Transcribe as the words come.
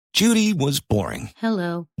Judy was boring.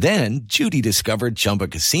 Hello. Then Judy discovered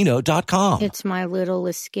ChumbaCasino.com. It's my little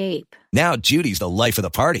escape. Now Judy's the life of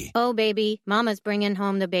the party. Oh, baby, mama's bringing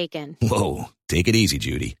home the bacon. Whoa, take it easy,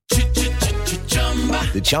 Judy.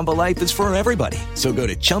 The Chumba life is for everybody. So go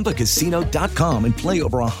to ChumbaCasino.com and play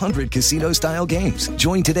over 100 casino-style games.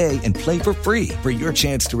 Join today and play for free for your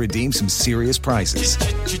chance to redeem some serious prizes.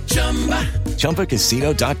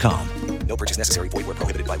 ChumbaCasino.com. No purchase necessary. Void where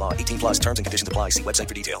prohibited by law. 18 plus terms and conditions apply. See website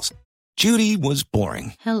for details. Judy was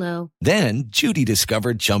boring. Hello. Then Judy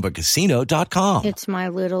discovered ChumbaCasino.com. It's my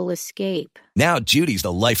little escape. Now Judy's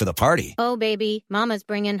the life of the party. Oh, baby, mama's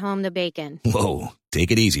bringing home the bacon. Whoa,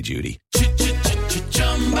 take it easy, Judy.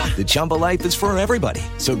 The Chumba life is for everybody.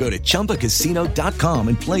 So go to ChumbaCasino.com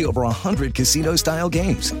and play over 100 casino-style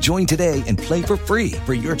games. Join today and play for free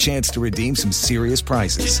for your chance to redeem some serious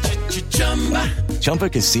prizes.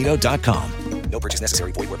 ChumbaCasino.com. No purchase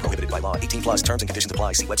necessary. Void where prohibited by law. 18 plus terms and conditions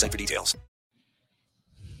apply. See website for details.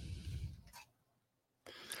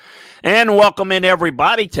 And welcome in,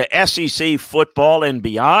 everybody, to SEC football and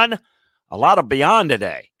beyond. A lot of beyond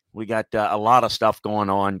today. We got a lot of stuff going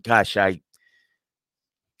on. Gosh, I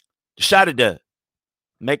decided to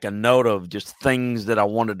make a note of just things that I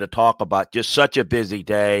wanted to talk about. Just such a busy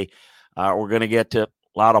day. We're going to get to a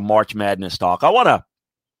lot of March Madness talk. I want to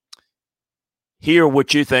hear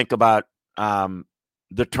what you think about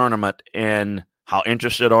the tournament and how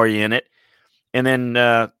interested are you in it. And then,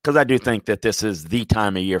 because I do think that this is the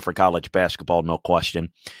time of year for college basketball, no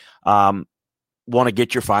question. Want to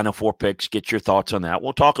get your Final Four picks, get your thoughts on that.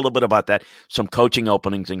 We'll talk a little bit about that, some coaching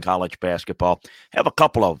openings in college basketball. Have a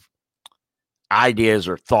couple of ideas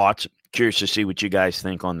or thoughts. Curious to see what you guys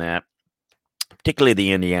think on that, particularly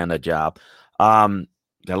the Indiana job. Got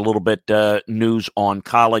a little bit news on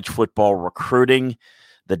college football recruiting,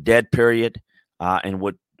 the dead period, and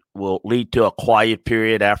what will lead to a quiet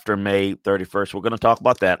period after May 31st. We're going to talk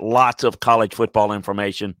about that. Lots of college football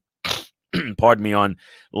information, pardon me, on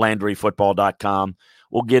LandryFootball.com.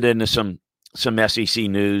 We'll get into some SEC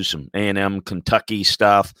news, some A&M, Kentucky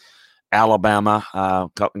stuff, Alabama.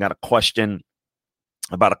 Got a question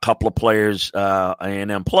about a couple of players,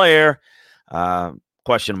 A&M player,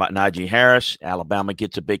 question about Najee Harris. Alabama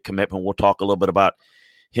gets a big commitment. We'll talk a little bit about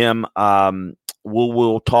him.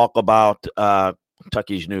 We'll talk about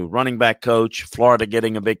Kentucky's new running back coach, Florida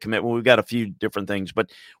getting a big commitment. We've got a few different things,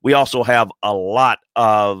 but we also have a lot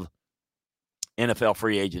of NFL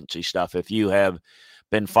free agency stuff. If you have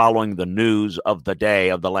been following the news of the day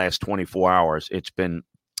of the last 24 hours, it's been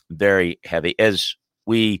very heavy. As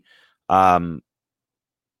we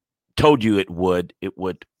told you it would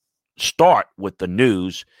start with the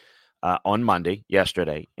news on Monday,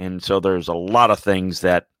 yesterday. And so there's a lot of things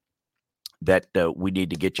that we need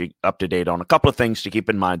to get you up to date on. A couple of things to keep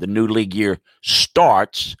in mind. The new league year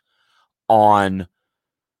starts on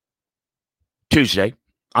Tuesday,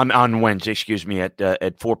 on Wednesday,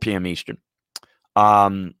 at 4 p.m. Eastern.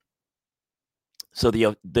 So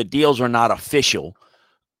the deals are not official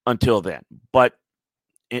until then, but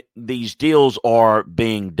these deals are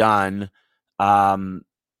being done.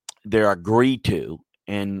 They're agreed to,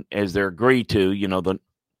 and as they're agreed to,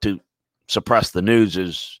 to suppress the news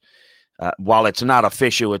is, while it's not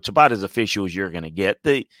official, it's about as official as you're going to get.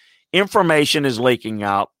 The information is leaking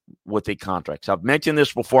out with the contracts. I've mentioned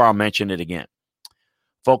this before. I'll mention it again.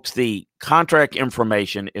 Folks, the contract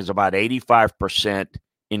information is about 85%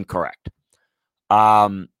 incorrect.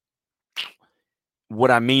 What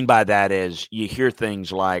I mean by that is you hear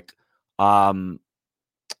things like $65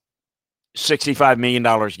 million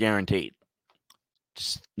guaranteed.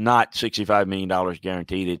 It's not $65 million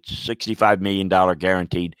guaranteed. It's $65 million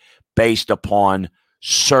guaranteed based upon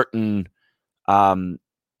certain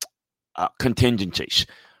contingencies,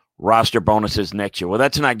 roster bonuses next year. Well,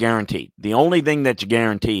 that's not guaranteed. The only thing that's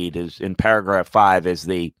guaranteed is in paragraph 5 is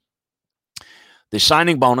the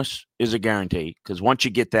signing bonus is a guarantee, because once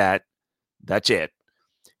you get that, that's it.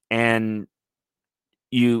 And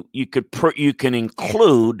you can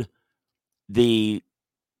include the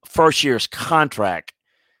first year's contract.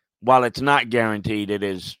 While it's not guaranteed, it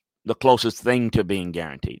is the closest thing to being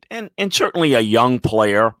guaranteed. And certainly a young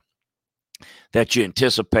player that you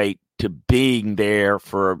anticipate to being there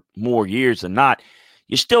for more years than not,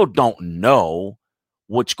 you still don't know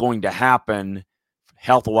what's going to happen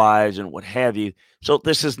health-wise and what have you. So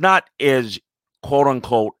this is not as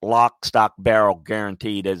quote-unquote lock, stock, barrel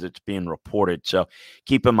guaranteed as it's being reported. So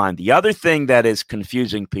keep in mind. The other thing that is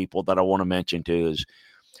confusing people that I want to mention too is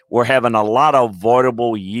we're having a lot of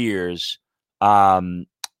avoidable years out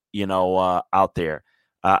there.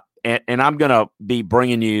 And I'm going to be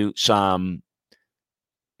bringing you some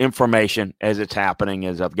information as it's happening,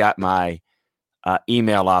 as I've got my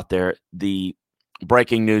email out there. The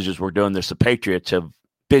breaking news is we're doing this. The Patriots have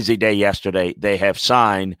busy day yesterday. They have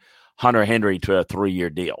signed Hunter Henry to a 3-year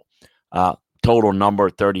deal. Total number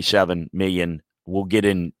 $37 million. We'll get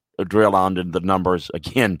in a drill on to the numbers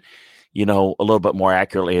again, a little bit more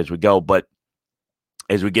accurately as we go, but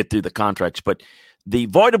as we get through the contracts. But the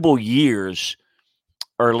voidable years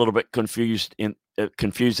are a little bit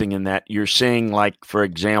confusing in that you're seeing, like, for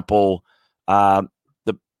example,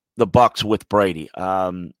 the Bucs with Brady.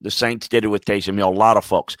 The Saints did it with Taysom Hill. A lot of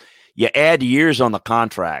folks. You add years on the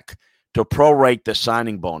contract to prorate the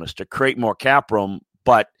signing bonus to create more cap room,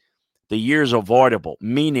 but the years are voidable,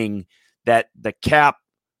 meaning that the cap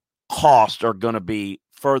costs are going to be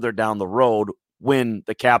further down the road when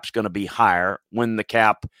the cap's going to be higher, when the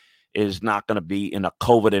cap is not going to be in a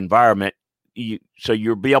COVID environment. So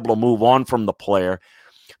you'll be able to move on from the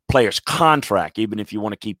player's contract. Even if you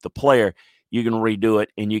want to keep the player, you can redo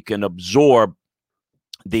it and you can absorb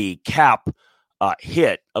the cap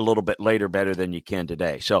hit a little bit later better than you can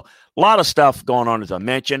today. So a lot of stuff going on, as I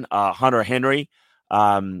mentioned. Hunter Henry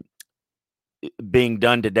being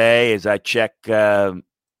done today as I check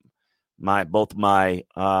my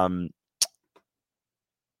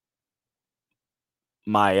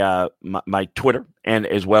Twitter and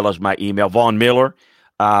as well as my email. Von Miller,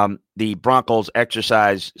 the Broncos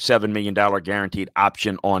exercise $7 million guaranteed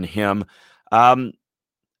option on him. The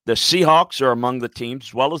Seahawks are among the teams,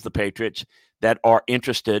 as well as the Patriots, that are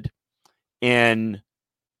interested in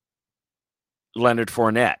Leonard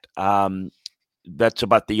Fournette. That's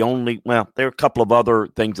about the only. Well, there are a couple of other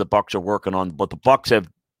things the Bucs are working on, but the Bucs have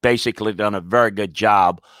basically done a very good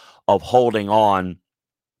job of holding on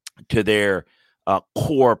to their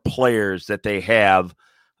core players that they have.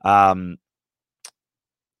 And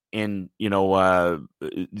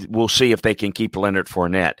we'll see if they can keep Leonard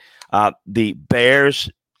Fournette. The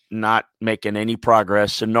Bears not making any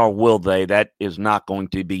progress, and nor will they. That is not going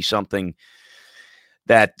to be something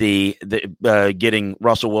that the getting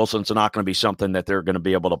Russell Wilson's not going to be something that they're going to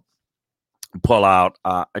be able to pull out.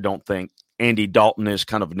 I don't think. Andy Dalton is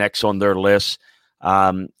kind of next on their list.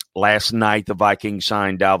 Last night, the Vikings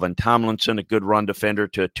signed Dalvin Tomlinson, a good run defender,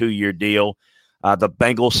 to a 2-year deal. The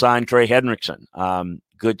Bengals signed Trey Hendrickson,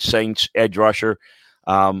 good Saints edge rusher,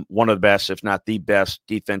 one of the best, if not the best,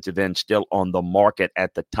 defensive end still on the market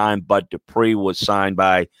at the time. Bud Dupree was signed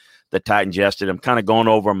by the Titans yesterday. I'm kind of going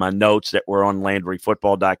over my notes that were on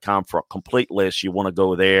LandryFootball.com for a complete list. You want to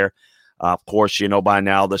go there. Of course, by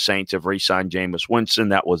now the Saints have re-signed Jameis Winston.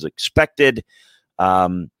 That was expected.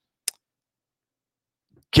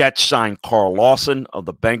 Jets signed Carl Lawson of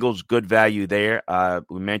the Bengals. Good value there.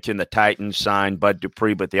 We mentioned the Titans signed Bud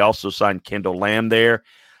Dupree, but they also signed Kendall Lamb there,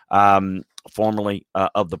 formerly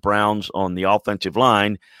of the Browns on the offensive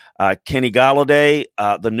line. Kenny Golladay,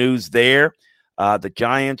 the news there. The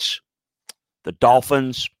Giants, the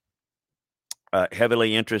Dolphins,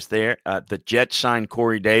 heavily interest there. The Jets signed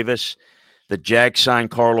Corey Davis. The Jags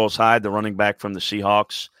signed Carlos Hyde, the running back from the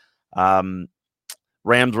Seahawks.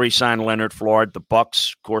 Rams re-signed Leonard Floyd. The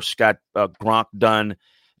Bucs, of course, got Gronk done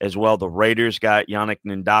as well. The Raiders got Yannick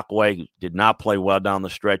Ngakoue, who did not play well down the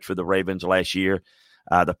stretch for the Ravens last year.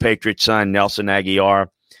 The Patriots signed Nelson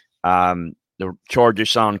Aguilar. The Chargers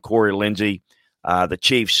signed Corey Lindsey. The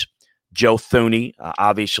Chiefs, Joe Thuney,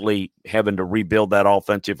 obviously having to rebuild that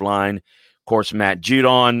offensive line. Of course, Matt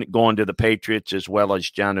Judon going to the Patriots, as well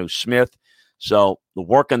as Jonnu Smith. So the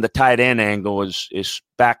work on the tight end angle is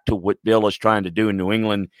back to what Bill is trying to do in New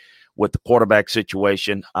England with the quarterback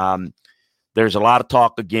situation. There's a lot of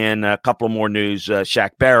talk again, a couple of more news.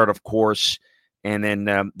 Shaq Barrett, of course, and then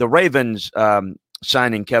the Ravens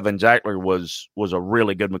signing Kevin Zeitler was a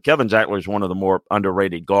really good one. Kevin Zeitler is one of the more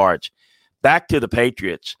underrated guards. Back to the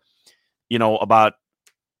Patriots, about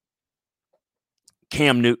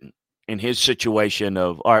Cam Newton. In his situation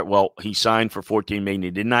of, all right, well, he signed for $14 million.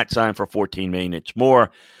 He did not sign for $14 million. It's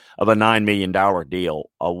more of a $9 million deal,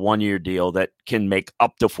 a 1-year deal that can make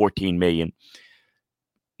up to $14 million.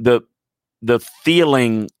 The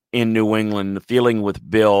feeling in New England, the feeling with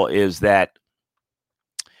Bill is that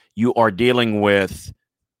you are dealing with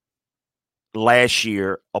last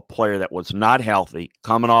year a player that was not healthy,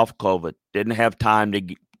 coming off COVID, didn't have time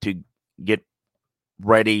to get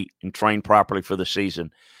ready and train properly for the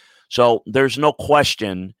season. So there's no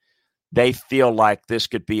question they feel like this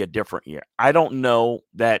could be a different year. I don't know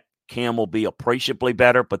that Cam will be appreciably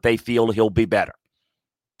better, but they feel he'll be better.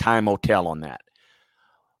 Time will tell on that.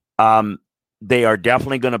 They are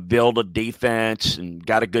definitely going to build a defense and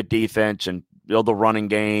got a good defense and build a running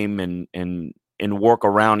game and work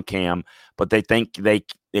around Cam, but they think they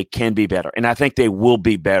they can be better. And I think they will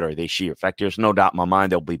be better this year. In fact, there's no doubt in my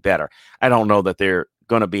mind they'll be better. I don't know that they're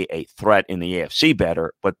going to be a threat in the AFC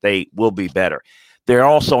better, but they will be better. They're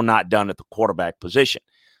also not done at the quarterback position.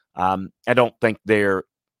 I don't think they're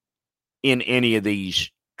in any of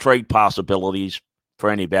these trade possibilities for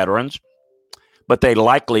any veterans, but they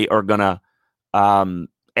likely are going to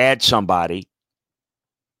add somebody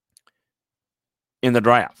in the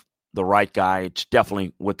draft, the right guy. It's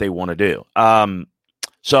definitely what they want to do.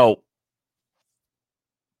 So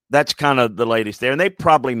that's kind of the latest there. And they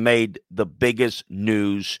probably made the biggest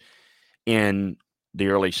news in the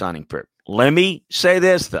early signing period. Let me say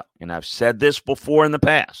this, though, and I've said this before in the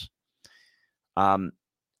past.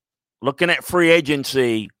 Looking at free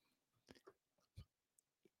agency,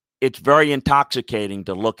 it's very intoxicating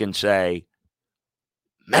to look and say,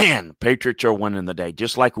 man, the Patriots are winning the day,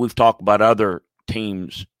 just like we've talked about other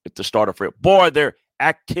teams at the start of free. Boy, their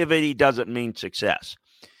activity doesn't mean success.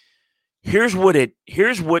 Here's what,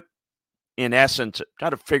 in essence,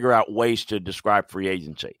 try to figure out ways to describe free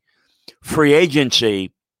agency. Free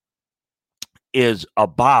agency is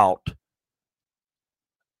about,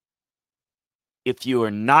 if you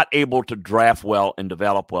are not able to draft well and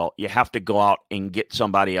develop well, you have to go out and get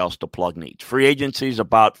somebody else to plug needs. Free agency is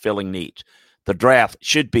about filling needs. The draft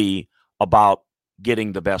should be about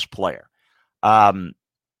getting the best player. I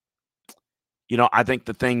think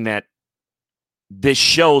the thing that this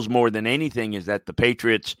shows more than anything is that the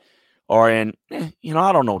Patriots are in, I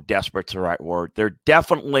don't know, desperate's the right word. They're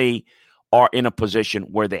definitely are in a position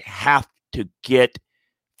where they have to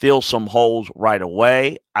fill some holes right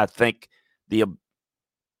away. I think to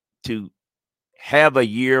have a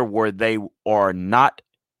year where they are not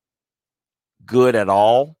good at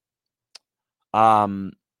all,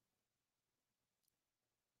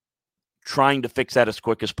 trying to fix that as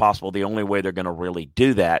quick as possible. The only way they're going to really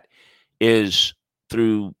do that is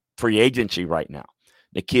through free agency right now.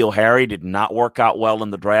 N'Keal Harry did not work out well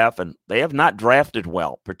in the draft, and they have not drafted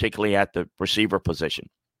well, particularly at the receiver position.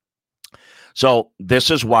 So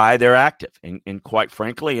this is why they're active. And quite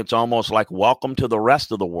frankly, it's almost like welcome to the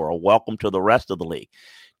rest of the world, welcome to the rest of the league.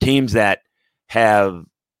 Teams that have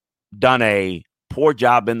done a poor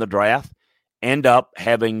job in the draft end up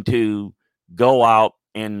having to go out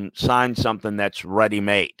and sign something that's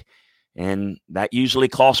ready-made. And that usually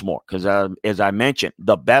costs more because, as I mentioned,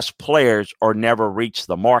 the best players are never reach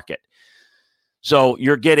the market. So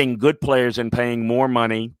you're getting good players and paying more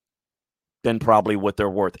money than probably what they're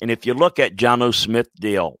worth. And if you look at Jonnu Smith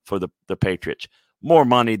deal for the Patriots, more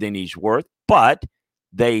money than he's worth, but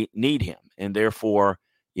they need him. And therefore,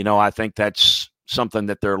 I think that's something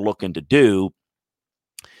that they're looking to do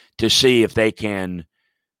to see if they can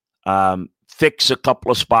fix a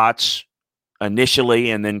couple of spots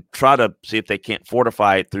initially and then try to see if they can't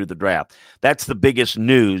fortify it through the draft. That's the biggest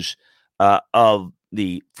news of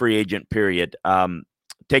the free agent period.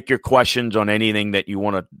 Take your questions on anything that you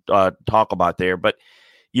want to talk about there. But,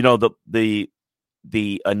 the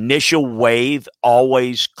initial wave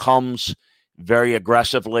always comes very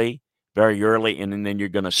aggressively, very early, and then you're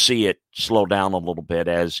going to see it slow down a little bit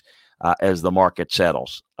as the market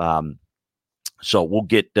settles. So we'll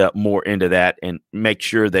get more into that, and make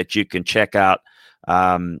sure that you can check out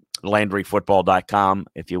LandryFootball.com.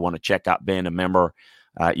 If you want to check out being a member,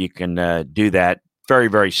 you can do that. Very,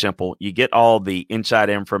 very simple. You get all the inside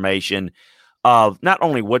information of not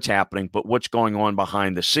only what's happening, but what's going on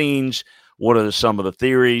behind the scenes. What are some of the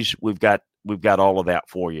theories? We've got all of that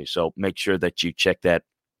for you. So make sure that you check that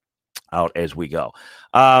out as we go.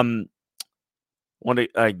 Want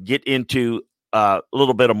to get into a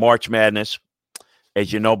little bit of March Madness.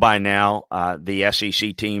 As you know by now, the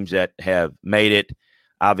SEC teams that have made it,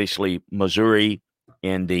 obviously Missouri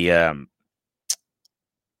in the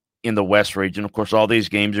West region. Of course, all these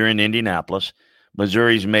games are in Indianapolis.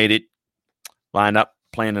 Missouri's made it, line up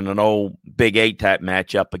playing in an old Big 8 type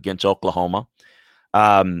matchup against Oklahoma.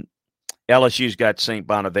 LSU's got St.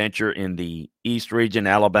 Bonaventure in the East region,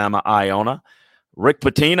 Alabama, Iona. Rick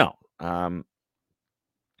Pitino, when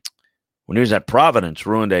he was at Providence,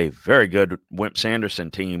 ruined a very good Wimp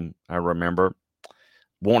Sanderson team, I remember.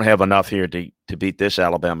 Won't have enough here to beat this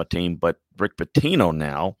Alabama team, but Rick Pitino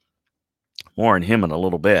now, more on him in a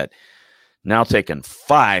little bit, now taking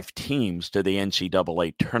 5 teams to the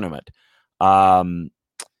NCAA tournament. The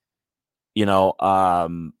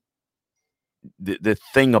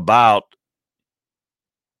thing about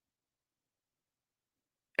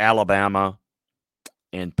Alabama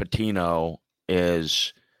and Pitino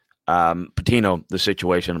is Pitino, the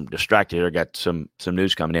situation, I'm distracted here. I got some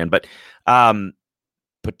news coming in, but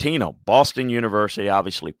Pitino, Boston University,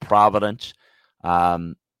 obviously Providence.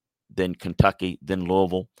 then Kentucky, then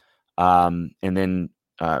Louisville, and then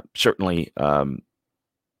certainly,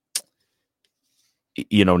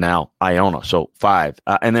 now Iona. So 5.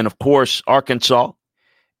 And then, of course, Arkansas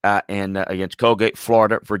and against Colgate,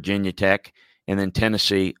 Florida, Virginia Tech, and then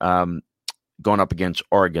Tennessee going up against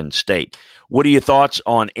Oregon State. What are your thoughts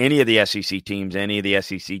on any of the SEC teams,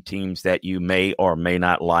 that you may or may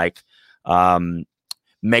not like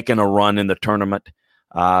making a run in the tournament?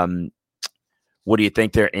 What do you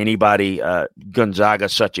think there? Anybody? Gonzaga,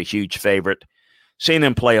 such a huge favorite. Seen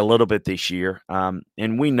them play a little bit this year,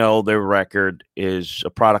 and we know their record is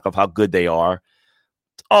a product of how good they are.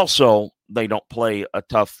 Also, they don't play a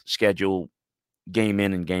tough schedule game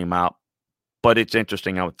in and game out. But it's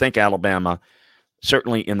interesting. I would think Alabama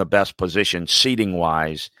certainly in the best position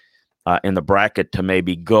seeding-wise in the bracket to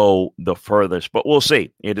maybe go the furthest. But we'll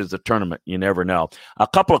see. It is the tournament. You never know. A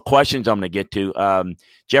couple of questions I'm going to get to.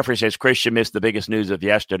 Jeffrey says, Christian missed the biggest news of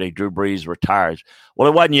yesterday. Drew Brees retires. Well,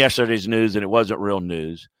 it wasn't yesterday's news, and it wasn't real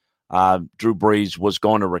news. Drew Brees was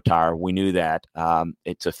going to retire. We knew that.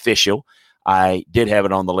 It's official. I did have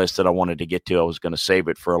it on the list that I wanted to get to. I was going to save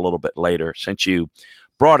it for a little bit later. Since you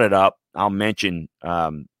brought it up, I'll mention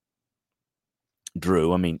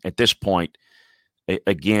Drew. I mean, at this point,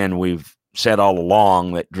 again, we've said all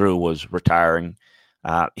along that Drew was retiring.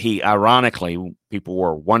 He, ironically, people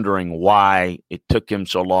were wondering why it took him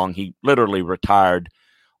so long. He literally retired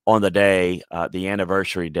on the day, the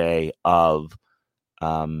anniversary day of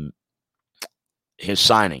his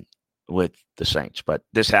signing with the Saints. But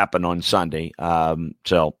this happened on Sunday.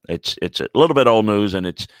 So it's a little bit old news, and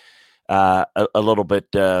it's a little bit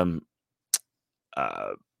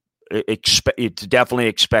it's definitely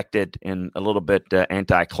expected and a little bit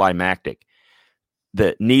anticlimactic.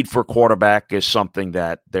 The need for quarterback is something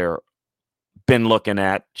that they're been looking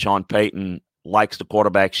at. Sean Payton likes the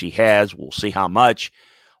quarterbacks he has. We'll see how much.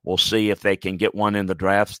 We'll see if they can get one in the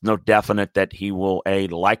draft. It's no definite that he will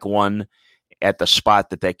like one at the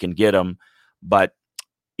spot that they can get him. But,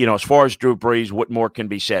 as far as Drew Brees, what more can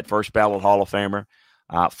be said? First ballot Hall of Famer,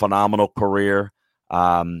 phenomenal career.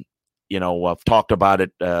 I've talked about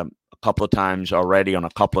it a couple of times already on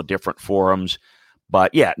a couple of different forums.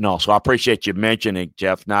 But, so I appreciate you mentioning,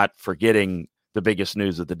 Jeff, not forgetting the biggest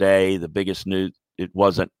news of the day. The biggest news, it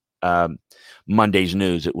wasn't Monday's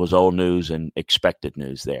news. It was old news and expected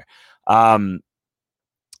news there.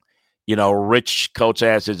 Rich Coates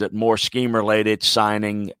asks, is it more scheme-related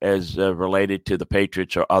signing as related to the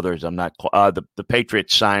Patriots or others? I'm not the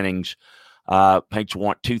Patriots signings. Patriots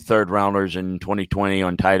want 2 third-rounders in 2020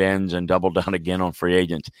 on tight ends and double down again on free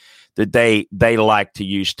agents. That they like to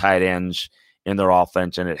use tight ends in their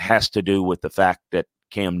offense, and it has to do with the fact that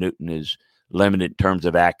Cam Newton is limited in terms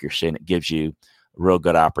of accuracy, and it gives you a real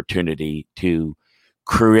good opportunity to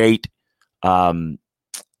create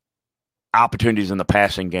opportunities in the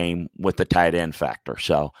passing game with the tight end factor.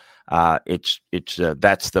 So it's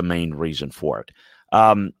that's the main reason for it.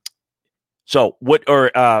 So what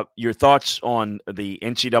are your thoughts on the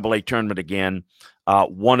NCAA tournament again?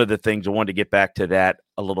 One of the things I wanted to get back to that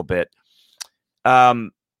a little bit.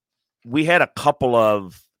 We had a couple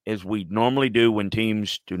of, as we normally do when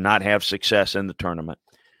teams do not have success in the tournament,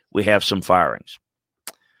 we have some firings.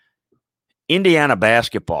 Indiana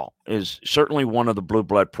basketball is certainly one of the blue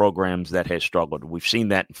blood programs that has struggled. We've seen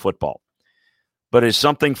that in football. But it's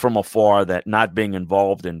something from afar that not being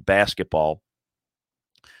involved in basketball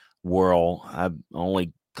world, I've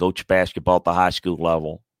only coached basketball at the high school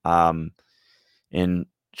level, and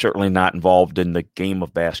certainly not involved in the game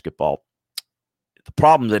of basketball. The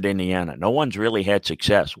problems at Indiana, no one's really had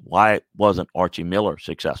success. Why wasn't Archie Miller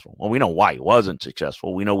successful? Well, we know why he wasn't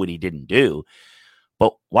successful. We know what he didn't do.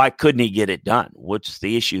 But why couldn't he get it done? What's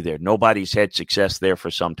the issue there? Nobody's had success there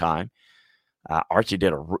for some time. Archie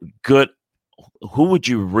did a good – who would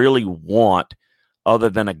you really want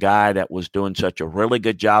other than a guy that was doing such a really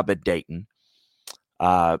good job at Dayton?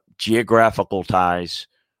 Geographical ties,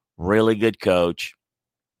 really good coach.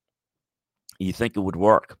 You think it would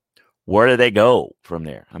work. Where do they go from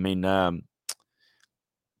there? I mean,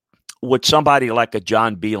 would somebody like a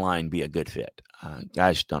John Beilein be a good fit?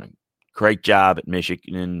 Guy's done a great job at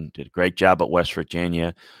Michigan, did a great job at West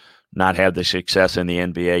Virginia, not have the success in the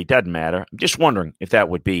NBA. Doesn't matter. I'm just wondering if that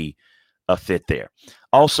would be a fit there.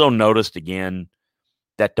 Also noticed again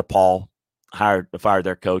that DePaul fired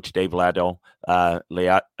their coach, Dave Leto.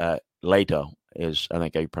 Leto is, I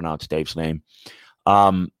think, how you pronounce Dave's name.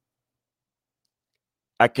 I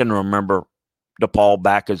can remember DePaul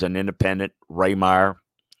back as an independent. Ray Meyer,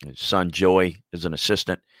 his son Joey, is an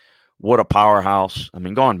assistant. What a powerhouse. I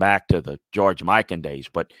mean, going back to the George Mikan days,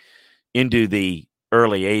 but into the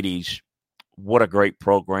early 80s, what a great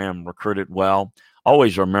program, recruited well.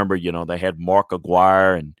 Always remember, they had Mark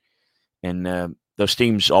Aguirre and those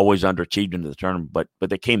teams always underachieved into the tournament, but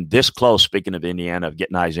they came this close, speaking of Indiana, of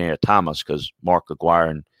getting Isaiah Thomas, because Mark Aguirre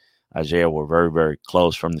and Isaiah were very, very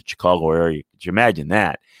close from the Chicago area. Could you imagine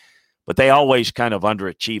that? But they always kind of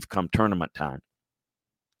underachieve come tournament time.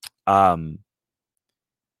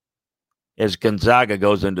 As Gonzaga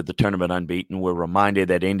goes into the tournament unbeaten, we're reminded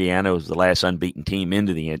that Indiana was the last unbeaten team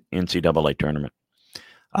into the NCAA tournament.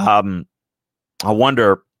 I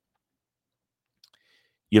wonder,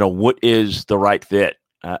 what is the right fit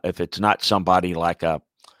if it's not somebody like a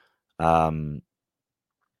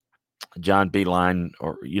John Beilein,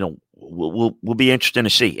 or we'll be interested to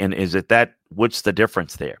see. And is it that? What's the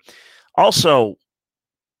difference there? Also,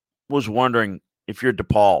 was wondering if you're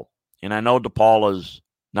DePaul, and I know DePaul is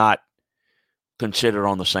not considered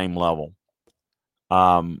on the same level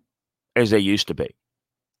as they used to be,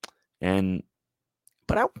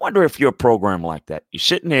 but I wonder if you're a program like that. You're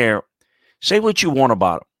sitting there, say what you want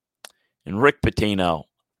about him, and Rick Pitino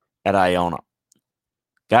at Iona,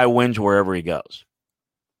 guy wins wherever he goes.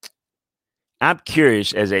 I'm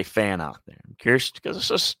curious as a fan out there. I'm curious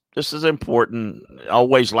because this is important. I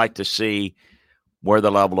always like to see where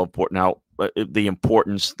the level of the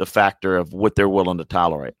importance, the factor of what they're willing to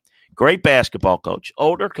tolerate. Great basketball coach,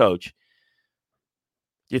 older coach.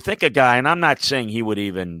 You think a guy, and I'm not saying he would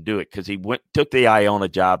even do it because he took the Iona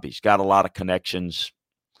job. He's got a lot of connections,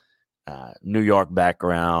 New York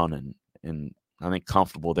background, and I think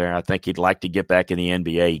comfortable there. I think he'd like to get back in the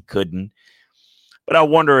NBA. He couldn't. But I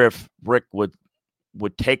wonder if Rick would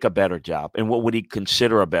take a better job, and what would he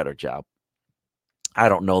consider a better job? I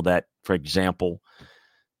don't know that, for example,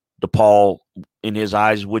 DePaul, in his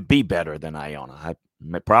eyes, would be better than Iona.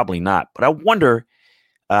 Probably not. But I wonder,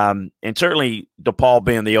 and certainly DePaul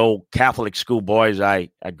being the old Catholic school boys I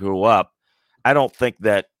grew up, I don't think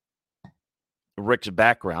that Rick's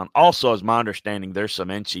background. Also, as my understanding, there's some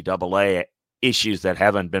NCAA issues that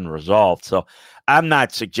haven't been resolved. So I'm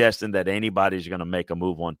not suggesting that anybody's going to make a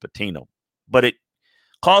move on Pitino. But it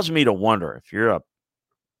caused me to wonder if you're a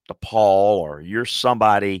DePaul or you're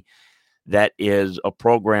somebody that is a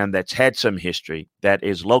program that's had some history, that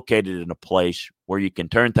is located in a place where you can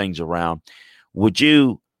turn things around, would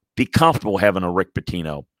you be comfortable having a Rick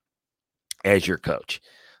Pitino as your coach?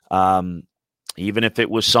 Even if it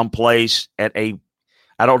was someplace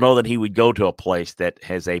I don't know that he would go to a place that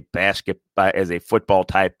has a football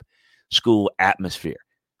type school atmosphere.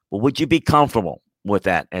 Well, would you be comfortable with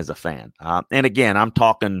that as a fan? And again, I'm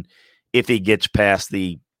talking if he gets past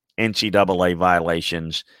the NCAA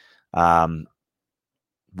violations.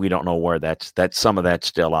 We don't know where that's some of that's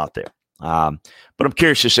still out there. But I'm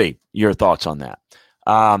curious to see your thoughts on that.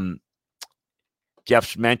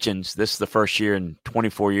 Jeff mentions this is the first year in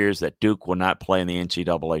 24 years that Duke will not play in the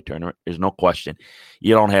NCAA tournament. There's no question.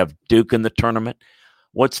 You don't have Duke in the tournament.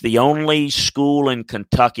 What's the only school in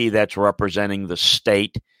Kentucky that's representing the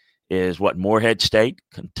state is Morehead State.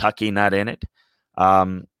 Kentucky not in it.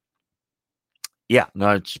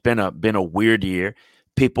 It's been a weird year.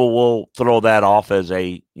 People will throw that off as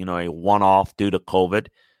a one-off due to COVID,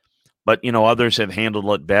 but others have handled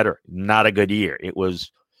it better. Not a good year. It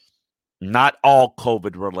was not all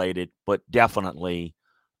COVID related, but definitely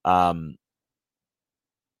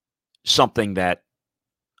something that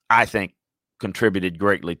I think contributed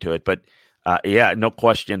greatly to it. But no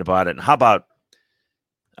question about it. And how about,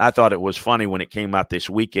 I thought it was funny when it came out this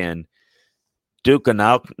weekend, Duke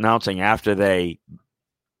announcing after they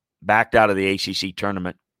backed out of the ACC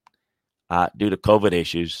tournament due to COVID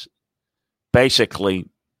issues, basically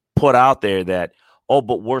put out there that,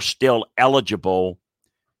 but we're still eligible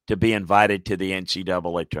to be invited to the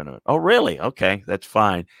NCAA tournament. Oh, really? Okay, that's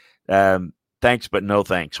fine. Thanks, but no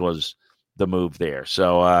thanks was the move there.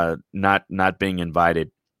 So not being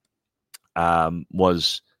invited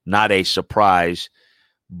was not a surprise,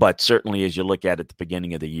 but certainly as you look at it at the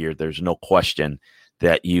beginning of the year, there's no question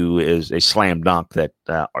that is a slam dunk that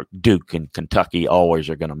Duke and Kentucky always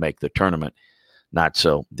are going to make the tournament. Not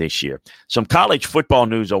so this year. Some college football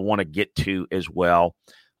news I want to get to as well.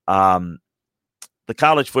 The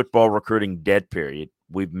college football recruiting dead period.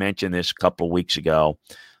 We've mentioned this a couple of weeks ago,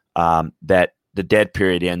 that the dead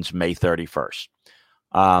period ends May 31st.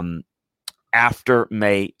 After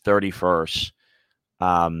May 31st,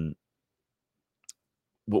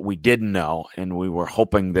 what we didn't know, and we were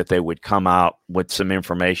hoping that they would come out with some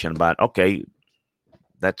information about, okay,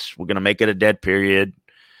 we're going to make it a dead period.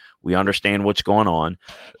 We understand what's going on,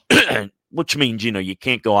 which means, you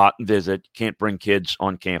can't go out and visit, can't bring kids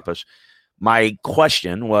on campus. My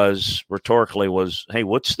question rhetorically was, hey,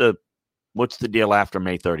 what's the what's the deal after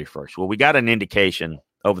May 31st? Well, we got an indication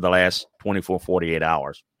over the last 24, 48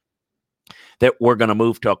 hours that we're going to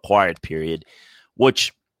move to a quiet period,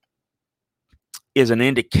 which is an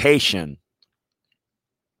indication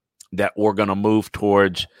that we're going to move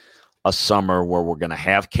towards a summer where we're going to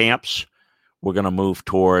have camps. We're going to move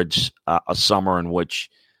towards a summer in which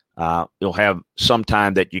you'll have some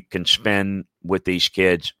time that you can spend with these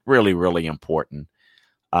kids. Really, really important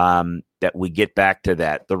that we get back to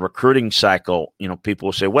that. The recruiting cycle, people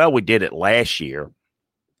will say, well, we did it last year.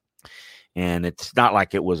 And it's not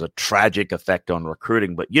like it was a tragic effect on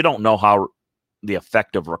recruiting, but you don't know how the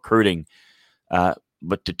effect of recruiting,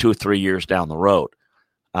 but to 2 or 3 years down the road.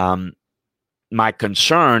 My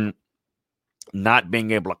concern, not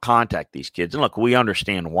being able to contact these kids, and look, we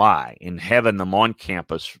understand why, and having them on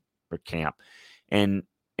campus for camp and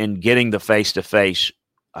getting the face-to-face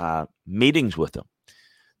meetings with them.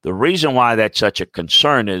 The reason why that's such a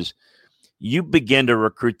concern is you begin to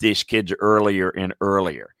recruit these kids earlier and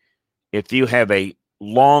earlier. If you have a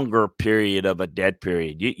longer period of a dead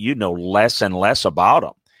period, you know less and less about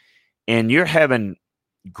them. And you're having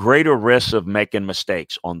greater risks of making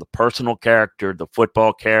mistakes on the personal character, the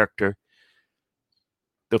football character,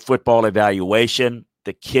 the football evaluation.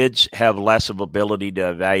 The kids have less of ability to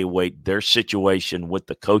evaluate their situation with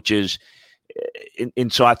the coaches.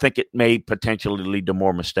 And so I think it may potentially lead to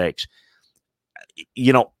more mistakes.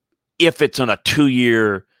 If it's on a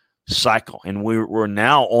 2-year cycle, and we're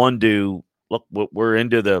now we're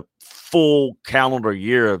into the full calendar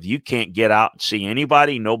year of you can't get out and see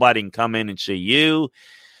anybody, nobody can come in and see you.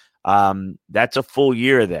 That's a full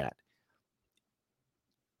year of that.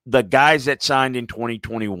 The guys that signed in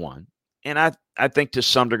 2021, and I think to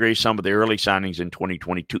some degree some of the early signings in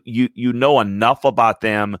 2022, you know enough about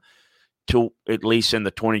them to, at least in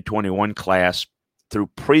the 2021 class, through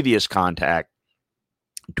previous contact,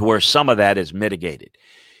 to where some of that is mitigated.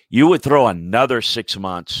 You would throw another 6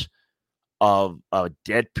 months of a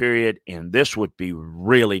dead period, and this would be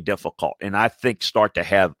really difficult, and I think start to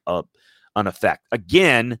have an effect.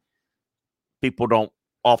 Again, people don't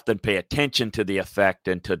often pay attention to the effect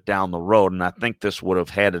until down the road, and I think this would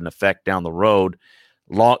have had an effect down the road.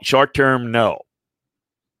 Short term, no.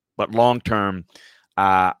 But long term,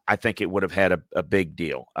 I think it would have had a big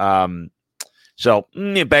deal. So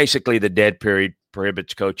basically the dead period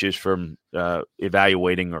prohibits coaches from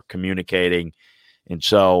evaluating or communicating. And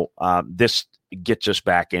so this gets us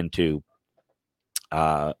back into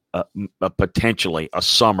potentially a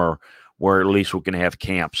summer where at least we can have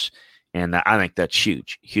camps. And I think that's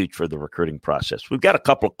huge for the recruiting process. We've got a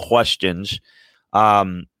couple of questions.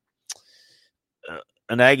 An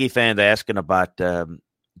Aggie fan asking about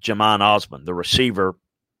Jamon Osmond, the receiver,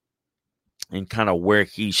 and kind of where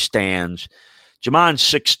he stands. Jamon's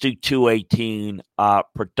 6'2", 218,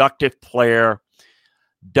 productive player,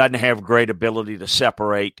 doesn't have great ability to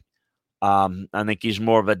separate. I think he's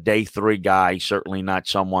more of a day 3 guy, certainly not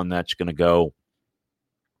someone that's going to go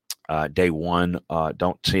day 1.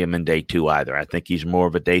 Don't see him in day 2 either. I think he's more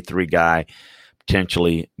of a day 3 guy,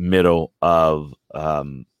 potentially middle of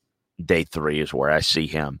day 3 is where I see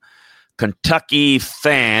him. Kentucky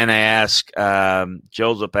fan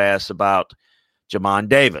Joseph asked about Jamon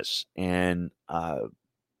Davis, and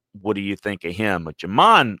what do you think of him? But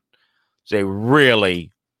Jamon is a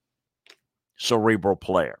really cerebral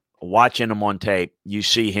player. Watching him on tape, you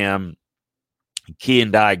see him key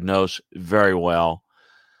and diagnose very well.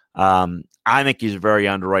 I think he's a very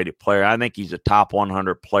underrated player. I think he's a top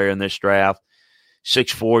 100 player in this draft.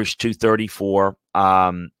 6'4", he's 234.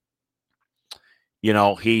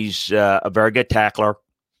 He's a very good tackler.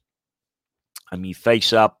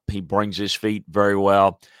 Face up, he brings his feet very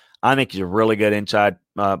well. I think he's a really good inside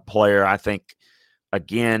player. I think,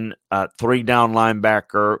 again, 3-down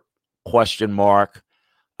linebacker, question mark.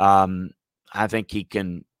 I think he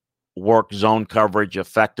can work zone coverage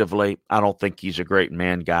effectively. I don't think he's a great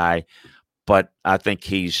man guy, but I think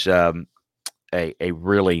he's a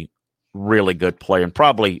really, really good player and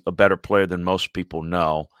probably a better player than most people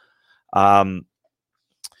know. A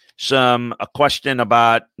question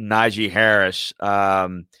about Najee Harris.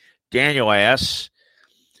 Daniel asks,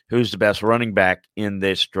 who's the best running back in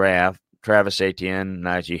this draft? Travis Etienne,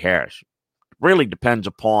 Najee Harris. Really depends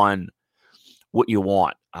upon what you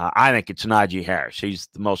want. I think it's Najee Harris. He's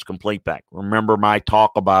the most complete back. Remember my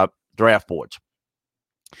talk about draft boards.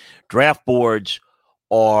 Draft boards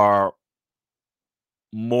are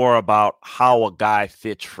more about how a guy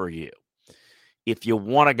fits for you. If you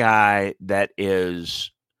want a guy that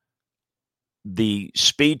is the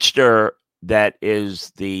speedster, that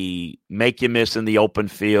is the make you miss in the open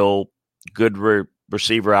field, good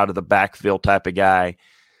receiver out of the backfield type of guy,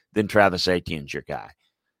 then Travis Etienne's your guy.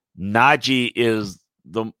 Najee is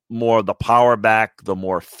the more the power back, the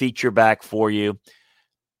more feature back for you.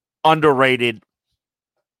 Underrated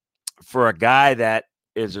for a guy that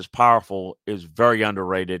is as powerful, is very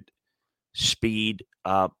underrated. Speed,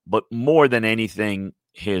 but more than anything,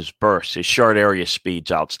 his burst, his short area speed's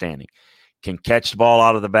outstanding. Can catch the ball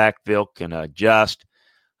out of the backfield, can adjust.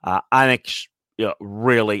 I think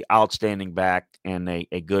really outstanding back and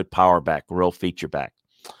a good power back, real feature back.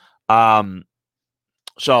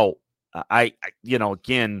 So I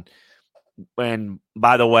again, and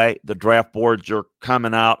by the way, the draft boards are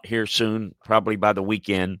coming out here soon, probably by the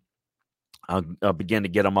weekend. I'll begin to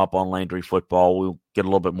get them up on Landry Football. We'll get a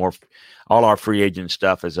little bit more. All our free agent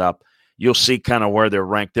stuff is up. You'll see kind of where they're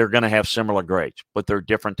ranked. They're going to have similar grades, but they're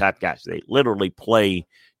different type guys. They literally play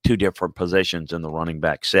two different positions in the running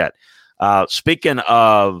back set. Speaking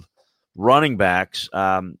of running backs,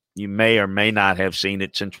 you may or may not have seen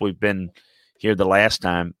it since we've been here the last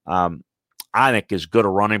time. I think as good a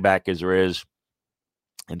running back as there is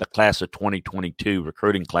in the class of 2022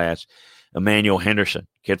 recruiting class, Emmanuel Henderson,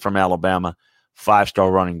 kid from Alabama, 5-star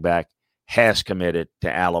running back, has committed to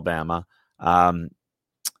Alabama.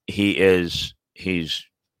 He's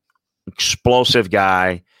explosive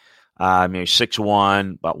guy. He's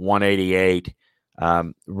 6'1", about 188.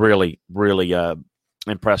 Really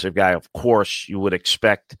impressive guy. Of course, you would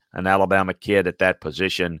expect an Alabama kid at that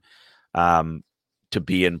position to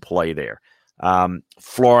be in play there.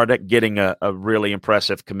 Florida getting a really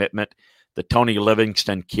impressive commitment. The Tony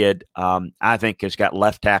Livingston kid, I think, has got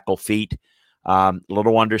left tackle feet. A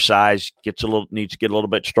little undersized, needs to get a little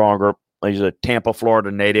bit stronger. He's a Tampa, Florida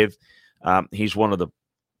native. He's one of the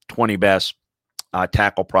 20 best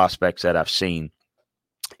tackle prospects that I've seen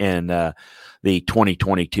in the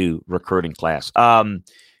 2022 recruiting class.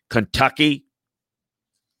 Kentucky,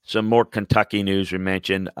 some more Kentucky news we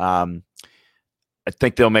mentioned. I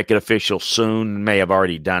think they'll make it official soon. May have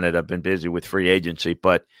already done it. I've been busy with free agency,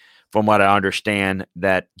 but from what I understand,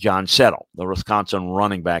 that John Settle, the Wisconsin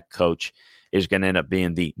running back coach, is going to end up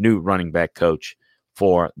being the new running back coach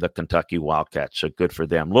for the Kentucky Wildcats. So good for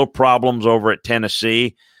them. Little problems over at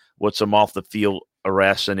Tennessee with some off-the-field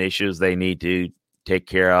arrests and issues they need to take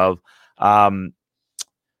care of. I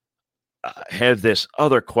have this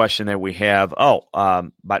other question that we have.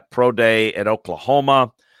 About Pro Day at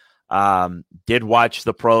Oklahoma. Did watch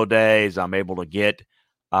the Pro Days. I'm able to get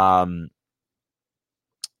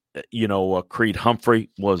Creed Humphrey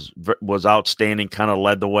was outstanding, kind of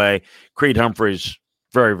led the way. Creed Humphrey's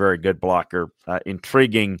very, very good blocker.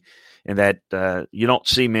 Intriguing in that you don't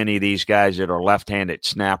see many of these guys that are left-handed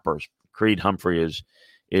snappers. Creed Humphrey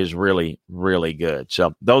is really, really good.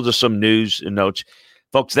 So those are some news and notes.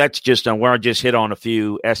 Folks, that's just where I just hit on a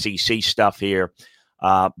few SEC stuff here.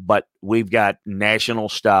 But we've got national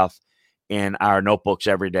stuff in our notebooks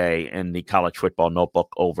every day in the college football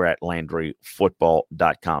notebook over at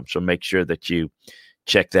LandryFootball.com. So make sure that you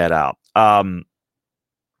check that out.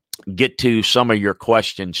 Get to some of your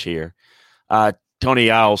questions here.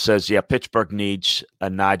 Tony Owl says, yeah, Pittsburgh needs a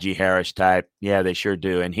Najee Harris type. Yeah, they sure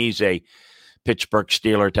do. And he's a Pittsburgh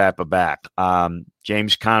Steeler type of back.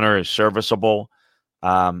 James Conner is serviceable,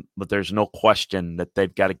 but there's no question that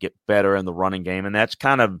they've got to get better in the running game. And that's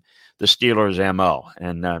kind of the Steelers' MO.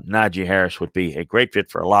 And Najee Harris would be a great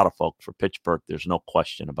fit for a lot of folks for Pittsburgh. There's no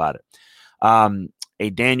question about it. A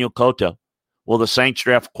Daniel Cota, will the Saints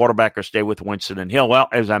draft quarterback or stay with Winston and Hill? Well,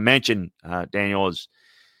 as I mentioned, Daniel, is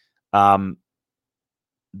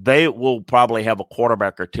they will probably have a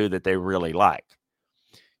quarterback or two that they really like.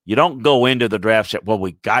 You don't go into the draft saying, well,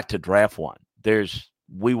 we got to draft one.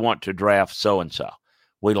 We want to draft so-and-so.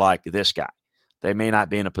 We like this guy. They may not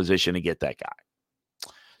be in a position to get that guy.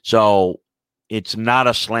 So it's not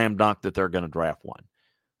a slam dunk that they're going to draft one.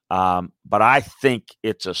 But I think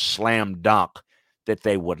it's a slam dunk that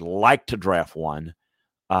they would like to draft one,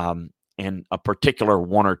 and a particular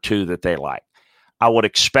one or two that they like. I would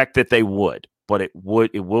expect that they would, but it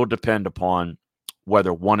will depend upon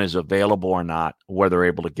whether one is available or not, whether they're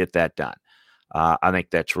able to get that done. I think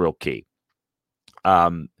that's real key.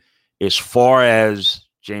 As far as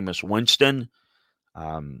Jameis Winston,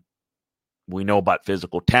 we know about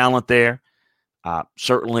physical talent there.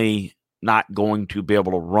 Certainly not going to be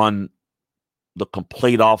able to run the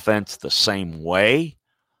complete offense the same way.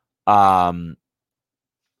 I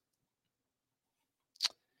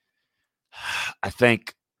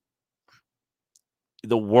think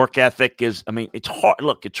the work ethic is, it's hard.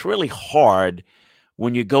 Look, it's really hard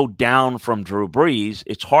when you go down from Drew Brees.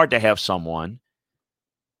 It's hard to have someone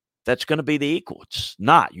that's going to be the equal.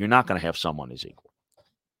 You're not going to have someone as equal.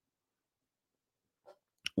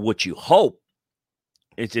 What you hope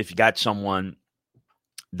is if you got someone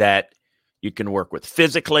that you can work with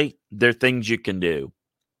physically. There are things you can do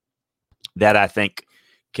that I think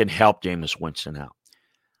can help Jameis Winston out.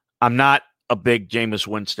 I'm not a big Jameis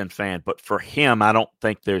Winston fan, but for him, I don't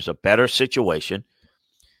think there's a better situation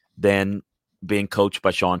than being coached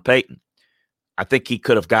by Sean Payton. I think he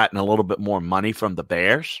could have gotten a little bit more money from the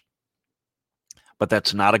Bears, but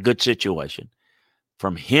that's not a good situation.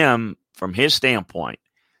 From his standpoint,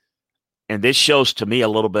 and this shows to me a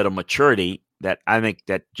little bit of maturity that I think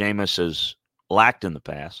that Jameis has lacked in the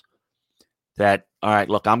past, that, all right,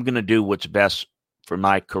 look, I'm going to do what's best for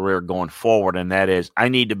my career going forward, and that is I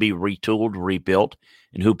need to be retooled, rebuilt,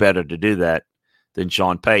 and who better to do that than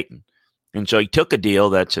Sean Payton? And so he took a deal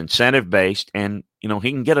that's incentive-based, and, he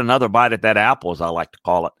can get another bite at that apple, as I like to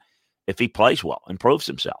call it, if he plays well and proves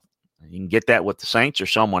himself. You can get that with the Saints or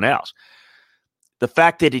someone else. The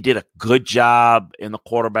fact that he did a good job in the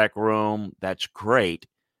quarterback room, that's great,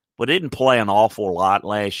 but didn't play an awful lot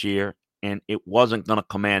last year, and it wasn't going to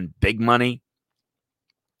command big money.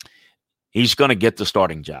 He's going to get the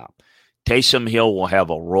starting job. Taysom Hill will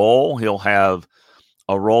have a role. He'll have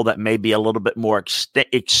a role that may be a little bit more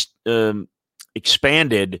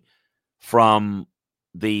expanded from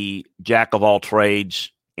the jack of all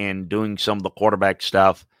trades and doing some of the quarterback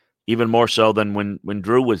stuff, even more so than when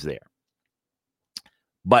Drew was there.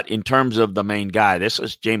 But in terms of the main guy, this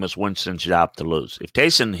is Jameis Winston's job to lose. If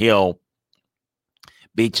Taysom Hill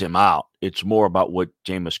beats him out, it's more about what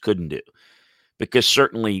Jameis couldn't do. Because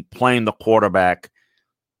certainly playing the quarterback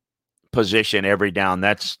position every down,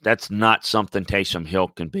 that's not something Taysom Hill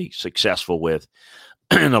can be successful with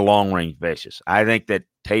in a long-range basis. I think that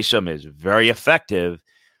Taysom is very effective,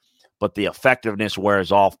 but the effectiveness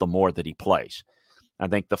wears off the more that he plays. I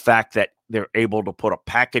think the fact that they're able to put a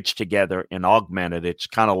package together and augment it, it's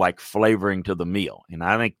kind of like flavoring to the meal. And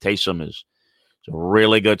I think Taysom is a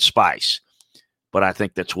really good spice, but I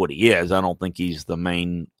think that's what he is. I don't think he's the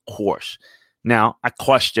main course. Now, I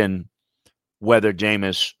question whether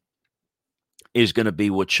Jameis is going to be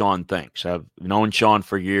what Sean thinks. I've known Sean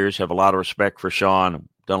for years, have a lot of respect for Sean, I've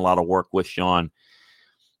done a lot of work with Sean.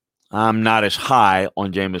 I'm not as high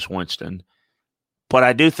on Jameis Winston, but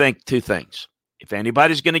I do think two things. If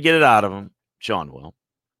anybody's going to get it out of him, Sean will.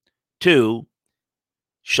 Two,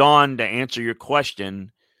 Sean, to answer your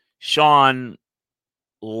question, Sean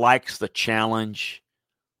likes the challenge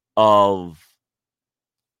of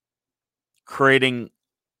creating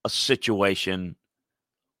a situation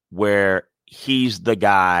where he's the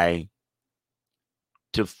guy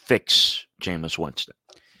to fix Jameis Winston.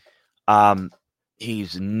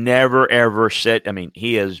 He's never, ever said,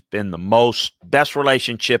 he has been the best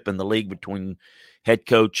relationship in the league between head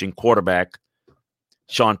coach and quarterback,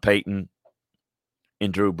 Sean Payton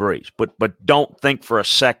and Drew Brees. But don't think for a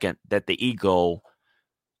second that the ego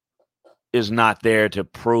is not there to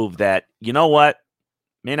prove that, you know what,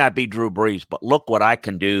 may not be Drew Brees, but look what I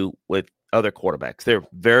can do with other quarterbacks. They're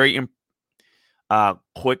very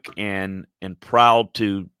quick and proud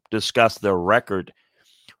to discuss their record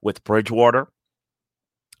with Bridgewater.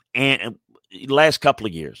 And last couple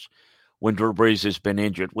of years, when Drew Brees has been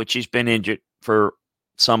injured, which he's been injured for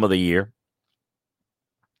some of the year,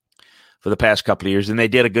 for the past couple of years, and they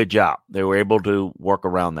did a good job. They were able to work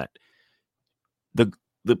around that.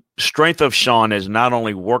 The strength of Sean is not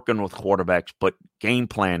only working with quarterbacks, but game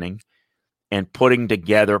planning and putting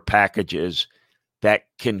together packages that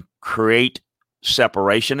can create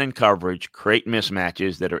separation and coverage, create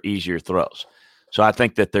mismatches that are easier throws. So I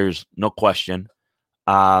think that there's no question.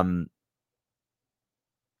 I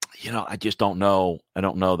just don't know. I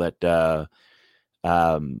don't know that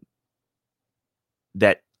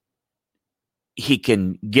that he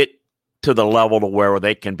can get to the level to where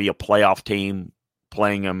they can be a playoff team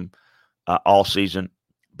playing him all season.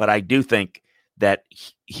 But I do think that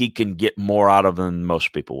he can get more out of them than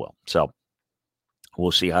most people will. So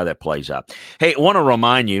we'll see how that plays out. Hey, I want to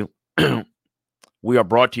remind you, we are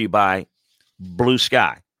brought to you by Blue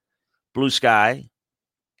Sky. Blue Sky,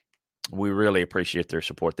 we really appreciate their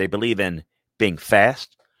support. They believe in being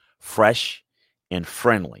fast, fresh, and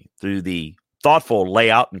friendly. Through the thoughtful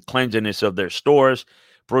layout and cleanliness of their stores,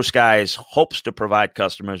 Blue Skies hopes to provide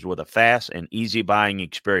customers with a fast and easy buying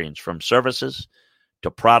experience. From services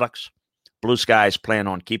to products, Blue Skies plan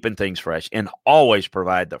on keeping things fresh and always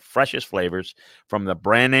provide the freshest flavors from the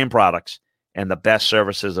brand name products and the best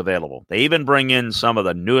services available. They even bring in some of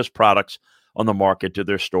the newest products on the market to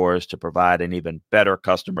their stores to provide an even better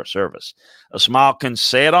customer service. A smile can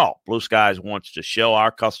say it all. Blue Skies wants to show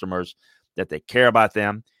our customers that they care about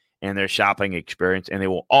them and their shopping experience, and they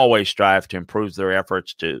will always strive to improve their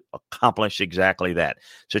efforts to accomplish exactly that.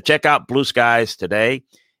 So check out Blue Skies today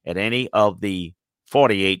at any of the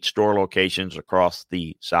 48 store locations across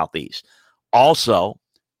the Southeast. Also,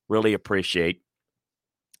 really appreciate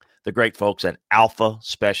the great folks at Alpha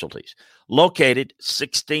Specialties, located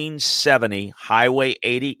 1670 Highway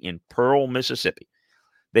 80 in Pearl, Mississippi.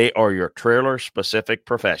 They are your trailer-specific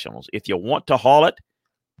professionals. If you want to haul it,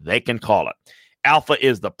 they can call it. Alpha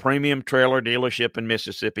is the premium trailer dealership in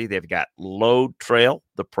Mississippi. They've got Load Trail,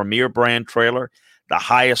 the premier brand trailer, the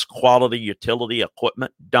highest quality utility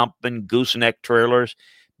equipment, dumping gooseneck trailers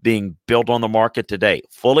being built on the market today.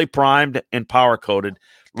 Fully primed and power-coated,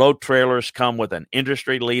 Load trailers come with an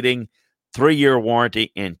industry-leading 3-year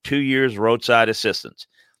warranty and 2 years roadside assistance.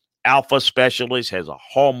 Alpha Specialties has a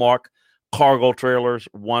hallmark cargo trailers,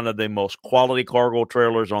 one of the most quality cargo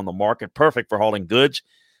trailers on the market, perfect for hauling goods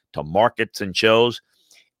to markets and shows,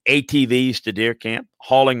 ATVs to deer camp,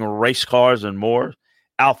 hauling race cars and more.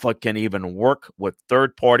 Alpha can even work with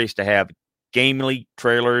third parties to have gamely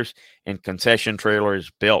trailers and concession trailers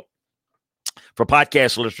built. For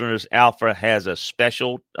podcast listeners, Alpha has a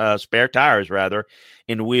special spare tires,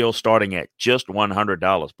 in wheels starting at just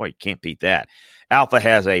 $100. Boy, you can't beat that. Alpha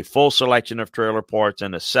has a full selection of trailer parts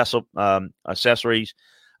and accessories,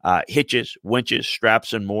 hitches, winches,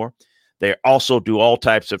 straps, and more. They also do all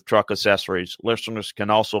types of truck accessories. Listeners can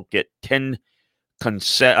also get 10%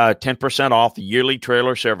 off yearly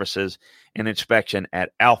trailer services and inspection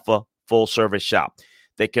at Alpha Full Service Shop.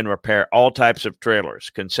 They can repair all types of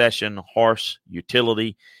trailers, concession, horse,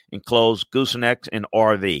 utility, enclosed, goosenecks, and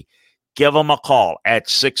RV. Give them a call at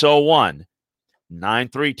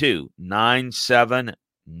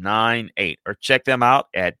 601-932-9798 or check them out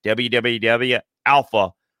at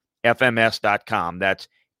www.alphafms.com. That's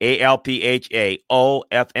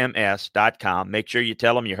ALPHAOFMS.com. Make sure you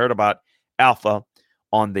tell them you heard about Alpha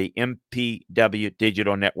on the MPW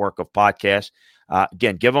Digital Network of podcasts.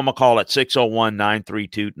 Again, give them a call at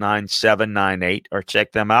 601-932-9798 or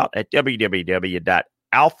check them out at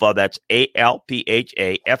www.alpha, that's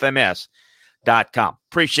ALPHAFMS.com.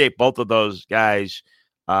 Appreciate both of those guys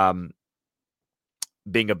being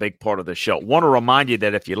a big part of the show. Want to remind you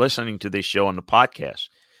that if you're listening to this show on the podcast,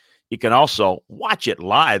 you can also watch it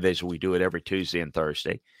live as we do it every Tuesday and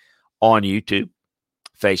Thursday on YouTube,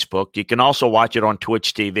 Facebook. You can also watch it on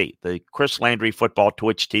Twitch TV, the Chris Landry Football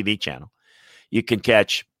Twitch TV channel. You can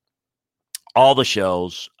catch all the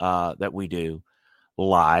shows that we do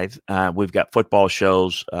live. We've got football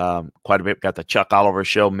shows quite a bit. We've got the Chuck Oliver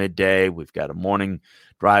Show midday. We've got a morning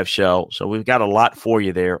drive show. So we've got a lot for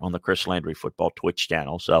you there on the Chris Landry Football Twitch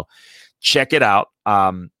channel. So check it out.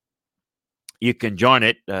 You can join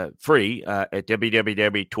it free at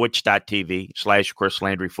www.twitch.tv/Chris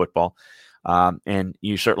Landry Football. And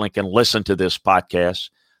you certainly can listen to this podcast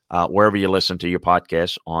wherever you listen to your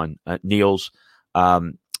podcasts on Neil's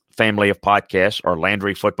family of podcasts or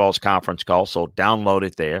Landry Football's conference call. So download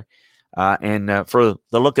it there. And for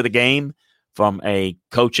the look of the game from a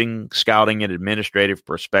coaching, scouting, and administrative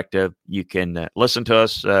perspective, you can listen to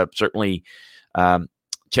us. Certainly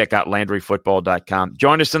check out LandryFootball.com.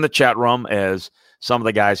 Join us in the chat room as some of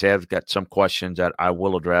the guys have got some questions that I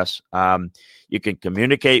will address. You can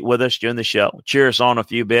communicate with us during the show, cheer us on a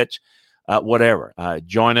few bits, whatever.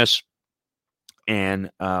 Join us,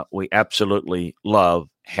 and we absolutely love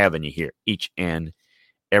having you here each and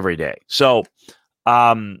every day. So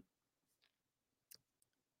want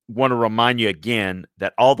to remind you again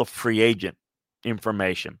that all the free agent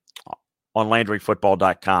information on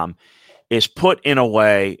LandryFootball.com is put in a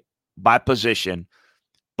way by position,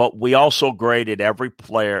 but we also graded every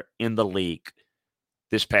player in the league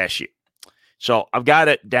this past year. So I've got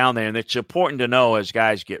it down there, and it's important to know as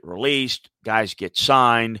guys get released, guys get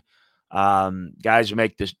signed, guys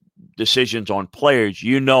make decisions on players,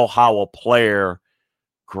 you know how a player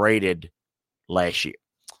graded last year.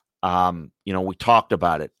 We talked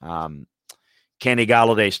about it. Kenny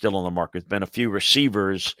Golladay still on the market. There's been a few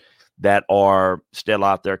receivers that are still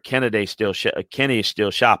out there. Kenny is still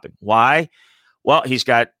shopping. Why? Well, he's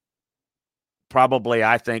got probably,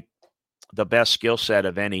 I think, the best skill set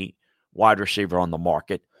of any wide receiver on the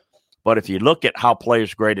market. But if you look at how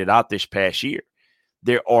players graded out this past year,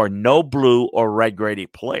 there are no blue or red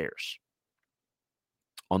graded players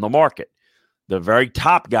on the market. The very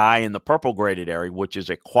top guy in the purple graded area, which is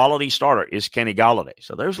a quality starter, is Kenny Golladay.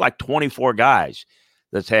 So there's like 24 guys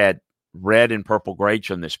that's had red and purple grades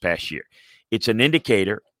from this past year. It's an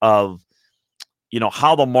indicator of,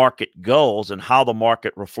 how the market goes and how the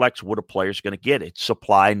market reflects what a player's going to get. It's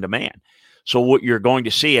supply and demand. So what you're going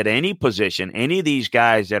to see at any position, any of these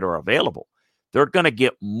guys that are available, they're going to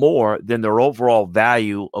get more than their overall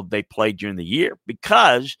value of they played during the year,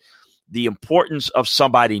 because the importance of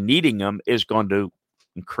somebody needing them is going to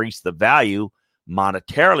increase the value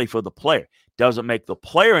monetarily for the player. Doesn't make the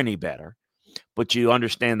player any better, but you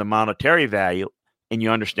understand the monetary value and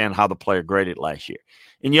you understand how the player graded last year.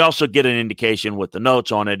 And you also get an indication with the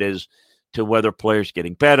notes on it as to whether players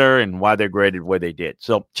getting better and why they're graded where they did.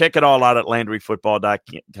 So check it all out at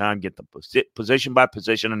LandryFootball.com. Get the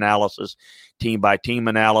position-by-position analysis, team-by-team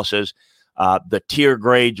analysis, the tier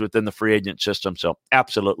grades within the free agent system. So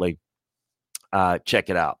absolutely check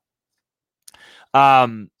it out.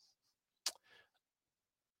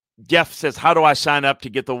 Jeff says, how do I sign up to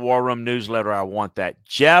get the War Room newsletter? I want that.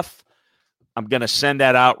 Jeff, I'm going to send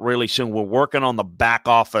that out really soon. We're working on the back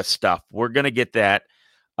office stuff. We're going to get that.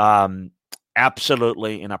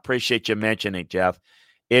 Absolutely. And I appreciate you mentioning it, Jeff.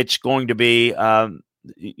 It's going to be,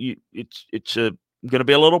 it's going to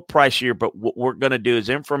be a little pricier, but what we're going to do is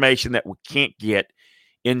information that we can't get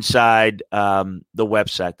inside the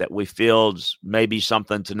website that we feel is maybe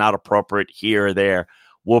something's not appropriate here or there.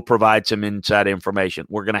 We'll provide some inside information.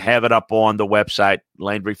 We're going to have it up on the website,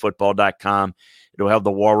 LandryFootball.com. It'll have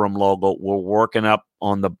the War Room logo. We're working up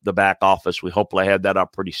on the back office. We hopefully have that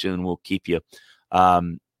up pretty soon. We'll keep you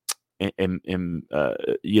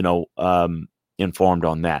informed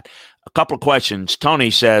on that. A couple of questions.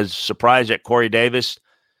 Tony says, surprised that Corey Davis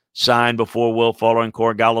signed before Will Fuller and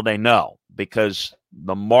Corey Galladay? No, because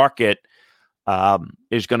the market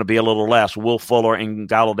is going to be a little less. Will Fuller and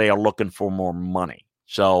Galladay are looking for more money.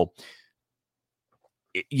 So,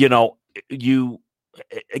 I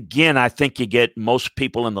think you get most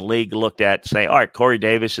people in the league looked at, say, all right, Corey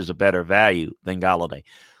Davis is a better value than Galladay.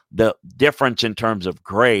 The difference in terms of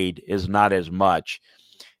grade is not as much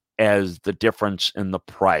as the difference in the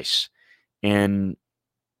price. And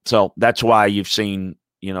so that's why you've seen,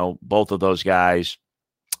 both of those guys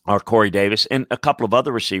are Corey Davis and a couple of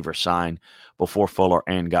other receivers signed before Fuller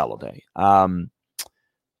and Galladay.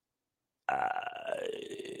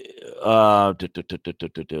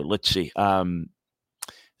 Let's see.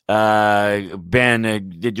 Ben,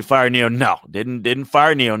 did you fire Neil? No, didn't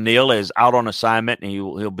fire Neil. Neil is out on assignment, and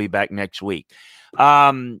he'll be back next week.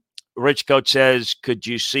 Rich Coach says, could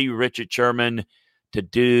you see Richard Sherman to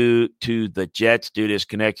the Jets due to his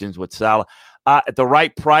connections with Salah? At the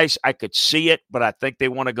right price, I could see it, but I think they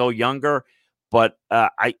want to go younger. But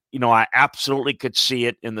I absolutely could see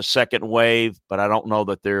it in the second wave, but I don't know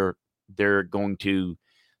that they're going to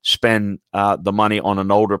spend the money on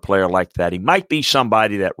an older player like that. He might be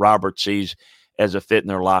somebody that Robert sees as a fit in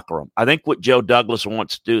their locker room. I think what Joe Douglas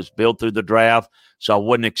wants to do is build through the draft, so I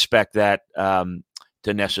wouldn't expect that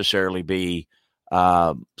to necessarily be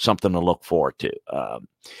something to look forward to.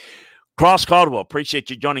 Cross Caldwell, appreciate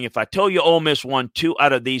you joining. If I told you Ole Miss won 2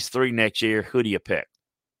 out of these 3 next year, who do you pick?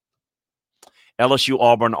 LSU,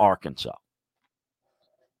 Auburn, Arkansas.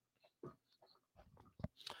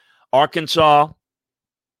 Arkansas,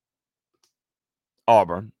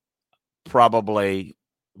 Auburn, probably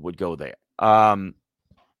would go there. I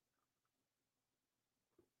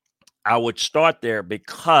would start there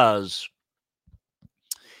because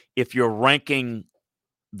if you're ranking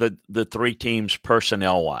the 3 teams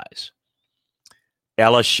personnel-wise,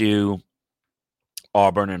 LSU,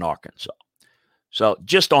 Auburn, and Arkansas. So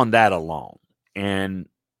just on that alone. And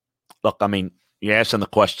look, I mean, you're asking the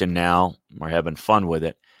question now. We're having fun with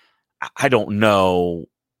it. I don't know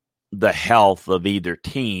the health of either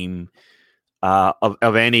team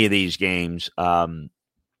of any of these games and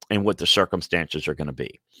what the circumstances are going to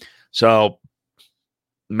be. So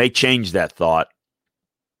may change that thought.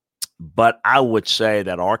 But I would say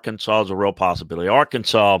that Arkansas is a real possibility.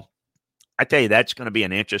 Arkansas, I tell you, that's going to be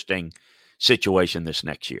an interesting situation this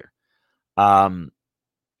next year.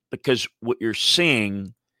 Because what you're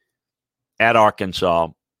seeing at Arkansas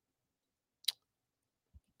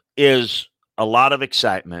is a lot of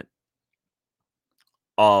excitement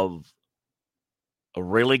of a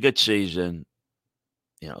really good season.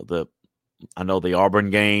 I know the Auburn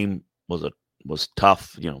game was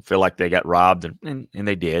tough. Feel like they got robbed, and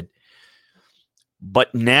they did.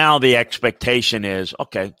 But now the expectation is,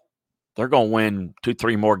 okay, they're going to win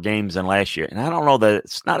 2-3 more games than last year. And I don't know that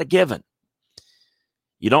it's not a given.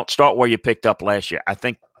 You don't start where you picked up last year. I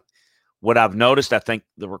think what I've noticed, I think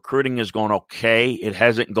the recruiting is going okay. It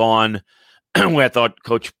hasn't gone where I thought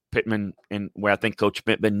Coach Pittman and where I think Coach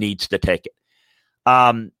Pittman needs to take it.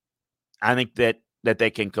 I think that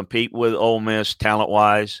they can compete with Ole Miss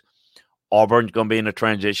talent-wise. Auburn's going to be in a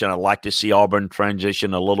transition. I'd like to see Auburn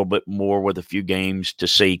transition a little bit more with a few games to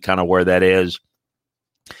see kind of where that is.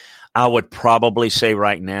 I would probably say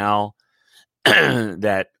right now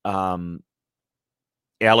that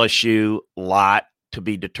LSU, a lot to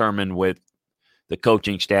be determined with the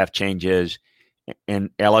coaching staff changes, and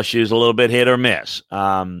LSU is a little bit hit or miss,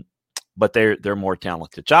 but they're more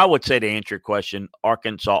talented. So I would say, to answer your question,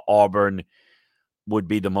 Arkansas, Auburn would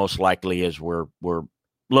be the most likely as we're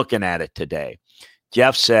looking at it today.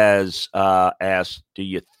 Jeff says, asks, do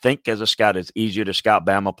you think as a scout it's easier to scout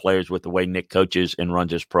Bama players with the way Nick coaches and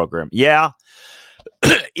runs his program? Yeah,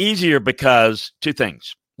 easier because two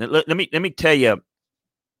things. Let me tell you,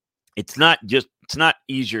 it's not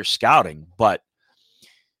easier scouting, but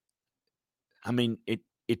I mean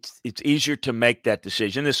it's easier to make that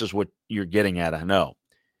decision. This is what you're getting at, I know.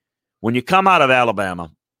 When you come out of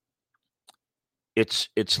Alabama, it's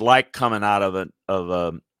like coming out of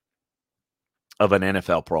an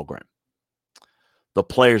NFL program. The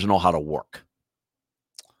players know how to work.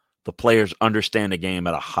 The players understand the game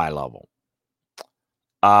at a high level.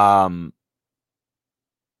 I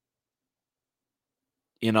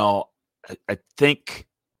think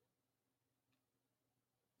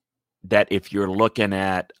that if you're looking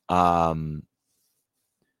at the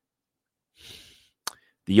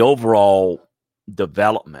overall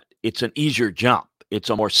development, it's an easier jump. It's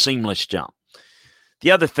a more seamless jump.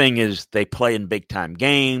 The other thing is they play in big-time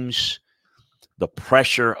games, the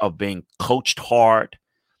pressure of being coached hard.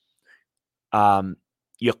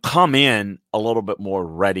 You come in a little bit more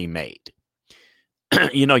ready-made.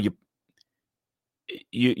 You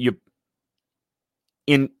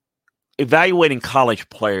in evaluating college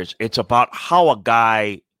players, it's about how a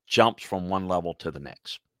guy jumps from one level to the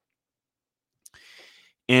next.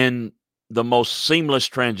 And the most seamless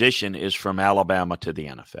transition is from Alabama to the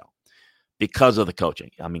NFL because of the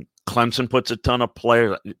coaching. I mean, Clemson puts a ton of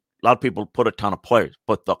players. A lot of people put a ton of players,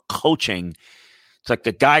 but the coaching, it's like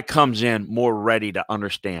the guy comes in more ready to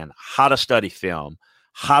understand how to study film,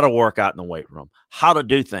 how to work out in the weight room, how to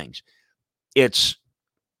do things.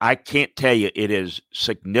 I can't tell you, it is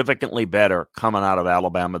significantly better coming out of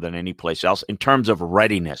Alabama than any place else in terms of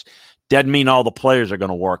readiness. Doesn't mean all the players are going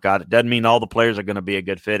to work out. It doesn't mean all the players are going to be a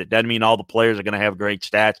good fit. It doesn't mean all the players are going to have great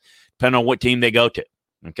stats, depending on what team they go to.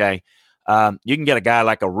 Okay, you can get a guy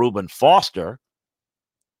like a Reuben Foster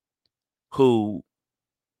who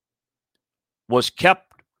was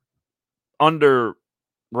kept under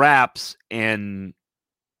wraps and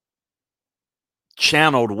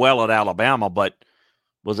channeled well at Alabama, but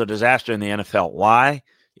was a disaster in the NFL. Why?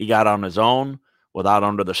 He got on his own, without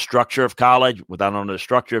under the structure of college, without under the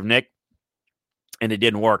structure of Nick, and it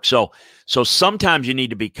didn't work. So sometimes you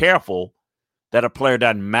need to be careful that a player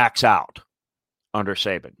doesn't max out under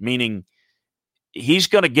Saban, meaning he's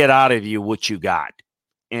going to get out of you what you got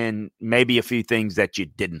and maybe a few things that you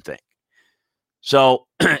didn't think. So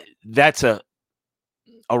that's a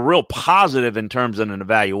real positive in terms of an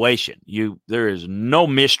evaluation. There is no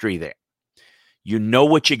mystery there. You know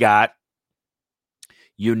what you got.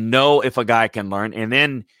 You know if a guy can learn. And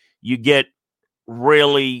then you get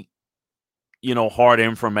really, hard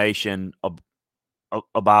information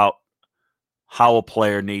about how a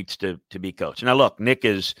player needs to be coached. Now, look, Nick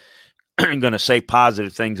is going to say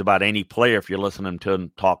positive things about any player if you're listening to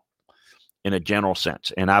him talk in a general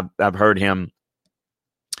sense. And I've heard him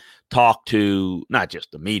talk to not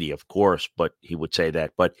just the media, of course, but he would say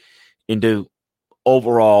that, but into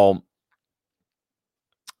overall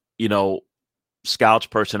scouts,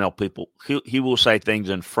 personnel people, he will say things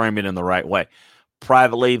and frame it in the right way.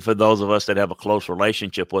 Privately, for those of us that have a close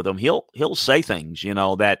relationship with him, he'll say things,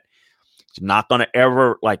 that he's not going to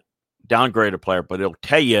ever downgrade a player, but he'll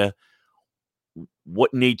tell you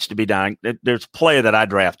what needs to be done. There's a player that I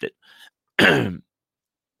drafted. Well,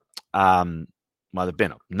 there've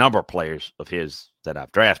been a number of players of his that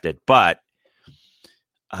I've drafted, but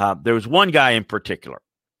there was one guy in particular.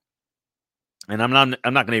 And I'm not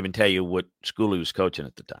going to even tell you what school he was coaching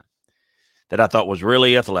at the time, that I thought was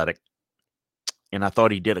really athletic, and I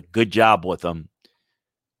thought he did a good job with them.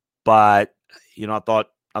 But I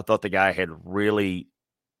thought the guy had really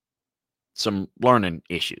some learning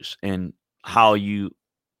issues, and how you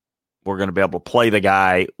were going to be able to play the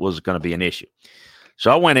guy was going to be an issue.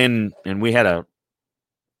 So I went in and we had a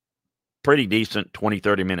pretty decent 20,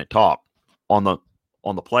 30-minute talk on the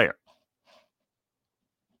player.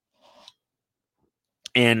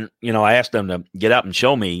 And, I asked them to get up and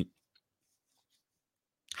show me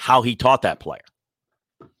how he taught that player.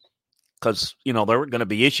 Because, there were going to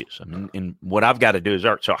be issues. I mean, and what I've got to do is,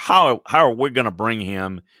 so how are we going to bring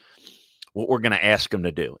him what we're going to ask him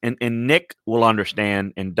to do? And Nick will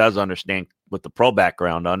understand and does understand with the pro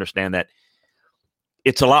background to understand that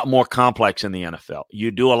it's a lot more complex in the NFL.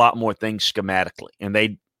 You do a lot more things schematically, and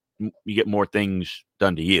you get more things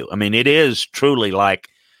done to you. I mean, it is truly like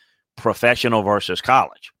professional versus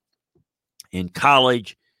college. In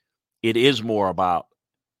college, it is more about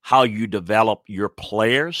how you develop your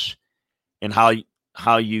players and how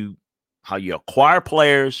you acquire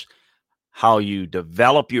players, how you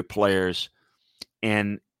develop your players,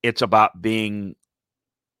 and it's about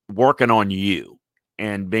working on you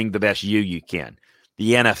and being the best you can.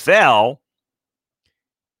 The NFL,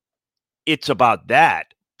 it's about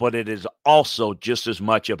that, but it is also just as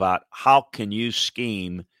much about how can you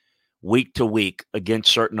scheme week to week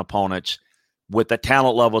against certain opponents with the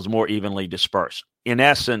talent levels more evenly dispersed. In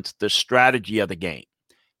essence, the strategy of the game,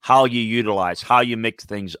 how you utilize, how you mix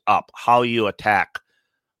things up, how you attack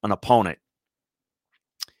an opponent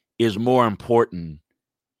is more important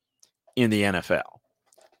in the NFL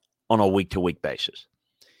on a week-to-week basis.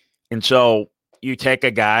 And so you take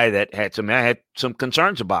a guy that I had some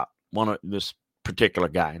concerns about this particular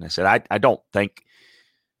guy. And I said, I don't think,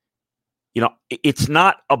 it's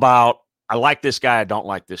not about, I like this guy, I don't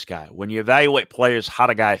like this guy. When you evaluate players, how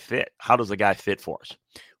does the guy fit for us?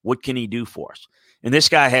 What can he do for us? And this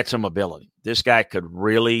guy had some ability. This guy could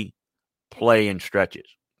really play in stretches,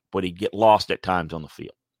 but he'd get lost at times on the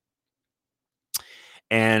field.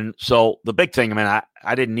 And so the big thing, I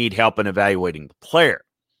didn't need help in evaluating the player.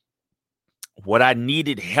 What I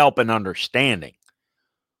needed help in understanding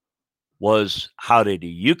was how did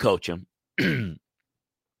you coach him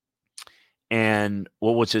and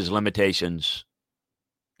what was his limitations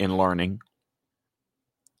in learning.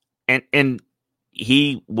 And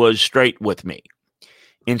he was straight with me.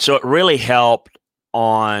 And so it really helped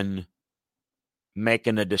on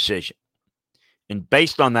making a decision. And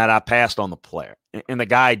based on that, I passed on the player. And the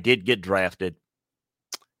guy did get drafted.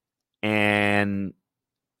 And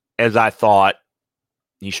as I thought,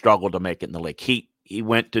 he struggled to make it in the league. He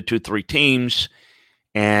went to 2-3 teams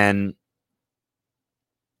and,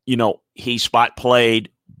 he spot played.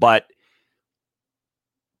 But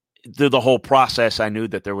through the whole process, I knew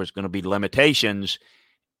that there was going to be limitations.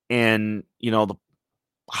 And,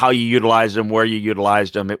 how you utilized them, where you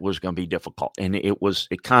utilized them, it was going to be difficult. And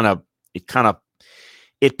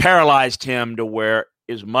it paralyzed him to where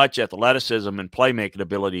as much athleticism and playmaking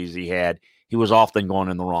abilities he had, he was often going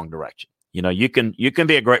in the wrong direction. You can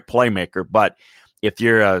be a great playmaker, but if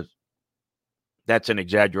you're that's an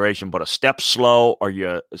exaggeration, but a step slow or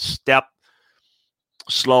you're a step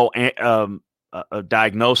slow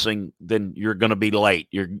diagnosing, then you're going to be late.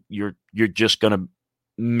 You're just going to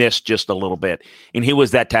miss just a little bit. And he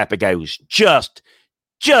was that type of guy who's just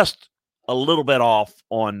a little bit off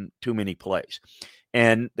on too many plays.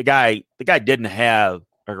 And the guy didn't have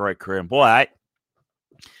a great career. And boy,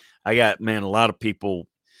 I got, a lot of people,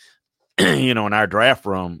 in our draft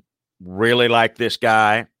room really like this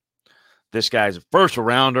guy. This guy's a first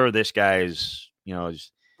rounder. This guy is,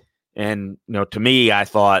 to me, I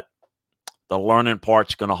thought the learning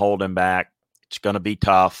part's going to hold him back. It's going to be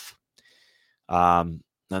tough. I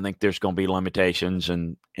think there's going to be limitations,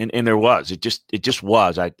 and there was. It just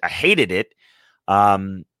was. I hated it.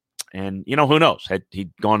 And who knows? Had he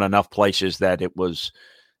gone enough places that it was,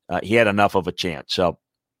 he had enough of a chance. So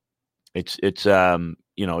it's going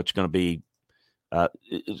to be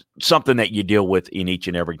something that you deal with in each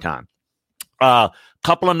and every time.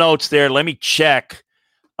 Couple of notes there. Let me check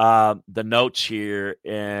the notes here,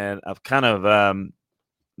 and I've kind of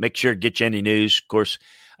make sure to get you any news. Of course,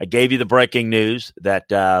 I gave you the breaking news that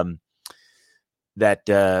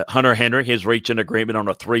Hunter Henry has reached an agreement on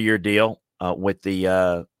a 3-year deal with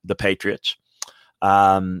the Patriots.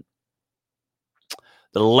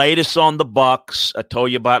 The latest on the Bucs, I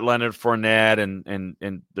told you about Leonard Fournette,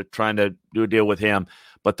 and they're trying to do a deal with him,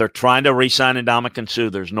 but they're trying to re-sign Ndamukong Suh.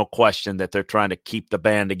 There's no question that they're trying to keep the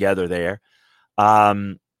band together there.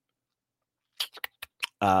 The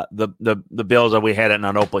Bills that we had at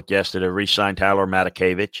non-open yesterday re-signed Tyler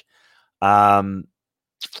Matakevich.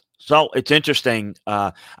 So it's interesting.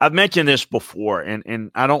 I've mentioned this before,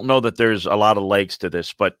 and I don't know that there's a lot of legs to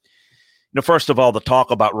this, but first of all, the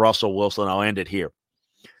talk about Russell Wilson, I'll end it here.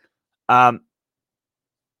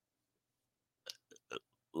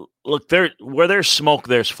 Look, where there's smoke,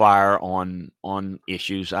 there's fire on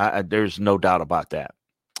issues. There's no doubt about that.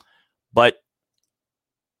 But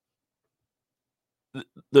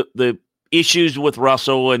the issues with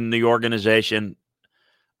Russell and the organization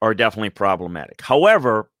are definitely problematic.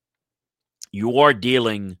 However, you are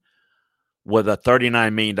dealing with a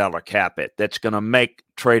 $39 million cap hit that's going to make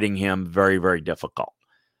trading him very, very difficult.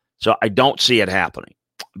 So I don't see it happening.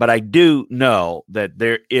 But I do know that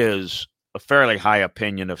there is a fairly high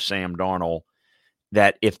opinion of Sam Darnold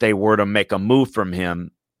that if they were to make a move from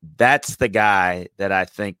him, that's the guy that I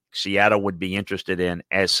think Seattle would be interested in,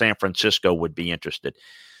 as San Francisco would be interested.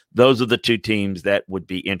 those are the two teams that would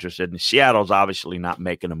be interested. And Seattle's obviously not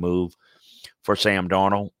making a move for Sam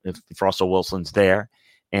Darnold if Russell Wilson's there.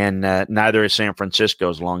 And neither is San Francisco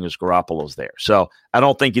as long as Garoppolo's there. So I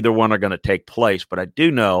don't think either one are going to take place, but I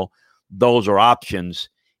do know those are options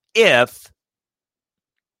if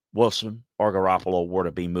Wilson or Garoppolo were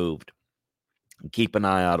to be moved. And keep an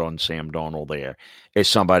eye out on Sam Darnold there. Is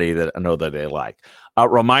somebody that I know that they like.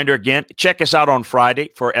 Reminder again, check us out on Friday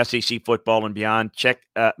for SEC football and beyond. Check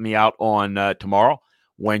me out on tomorrow,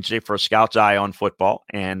 Wednesday, for Scout's Eye on Football,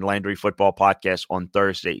 and Landry Football Podcast on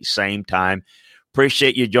Thursday, same time.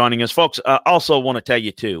 Appreciate you joining us, folks. Also want to tell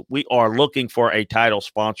you, too, we are looking for a title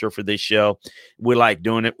sponsor for this show. We like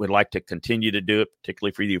doing it. We'd like to continue to do it,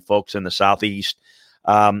 particularly for you folks in the Southeast.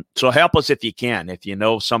 So help us if you can, if you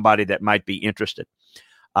know somebody that might be interested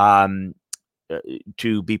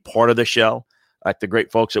to be part of the show, like the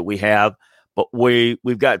great folks that we have. But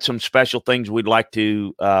we've got some special things we'd like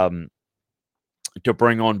to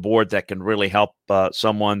bring on board that can really help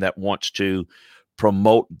someone that wants to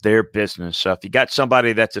promote their business. So if you got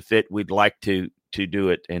somebody that's a fit, we'd like to do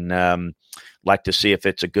it and like to see if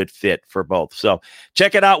it's a good fit for both. So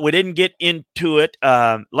check it out. We didn't get into it.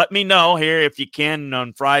 Let me know here if you can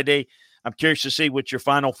on Friday. I'm curious to see what your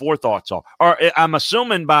final four thoughts are. Or I'm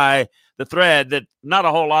assuming by the thread that not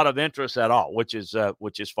a whole lot of interest at all, which is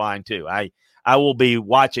fine too. I will be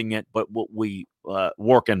watching it, but we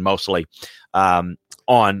working mostly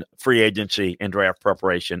on free agency and draft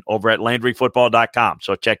preparation over at LandryFootball.com.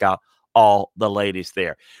 So check out all the latest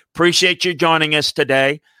there. Appreciate you joining us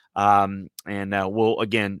today. And we'll,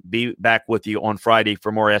 again, be back with you on Friday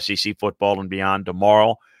for more SEC football and beyond,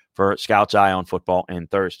 tomorrow for Scout's Eye on Football,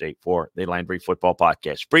 and Thursday for the Landry Football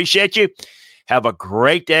Podcast. Appreciate you. Have a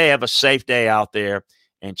great day. Have a safe day out there.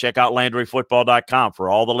 And check out LandryFootball.com for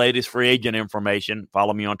all the latest free agent information.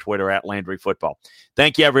 Follow me on Twitter at LandryFootball.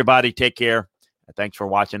 Thank you, everybody. Take care. Thanks for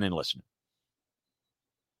watching and listening.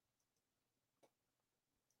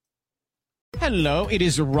 Hello, it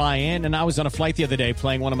is Ryan, and I was on a flight the other day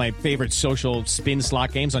playing one of my favorite social spin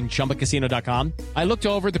slot games on ChumbaCasino.com. I looked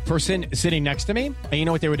over at the person sitting next to me, and you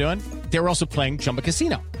know what they were doing? They were also playing Chumba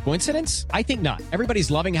Casino. Coincidence? I think not.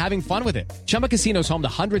 Everybody's loving having fun with it. Chumba Casino is home to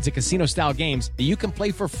hundreds of casino-style games that you can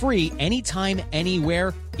play for free anytime,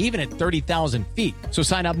 anywhere, even at 30,000 feet. So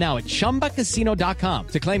sign up now at ChumbaCasino.com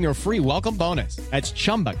to claim your free welcome bonus. That's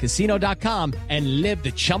ChumbaCasino.com and live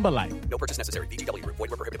the Chumba life. No purchase necessary. VGW. Void where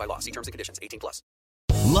prohibited by law. See terms and conditions. 18+.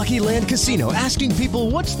 Lucky Land Casino, asking people,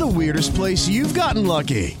 what's the weirdest place you've gotten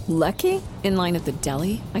lucky? Lucky? In line at the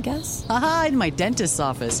deli, I guess? Aha, in my dentist's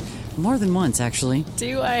office. More than once, actually.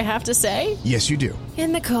 Do I have to say? Yes, you do.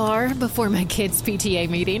 In the car before my kids' PTA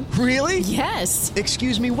meeting. Really? Yes.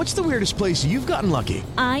 Excuse me, what's the weirdest place you've gotten lucky?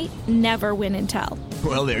 I never win and tell.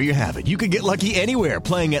 Well, there you have it. You can get lucky anywhere,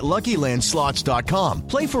 playing at LuckyLandSlots.com.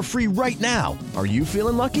 Play for free right now. Are you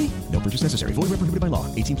feeling lucky? No purchase necessary. Void where prohibited by law.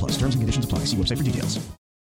 18+. Terms and conditions apply. See website for details.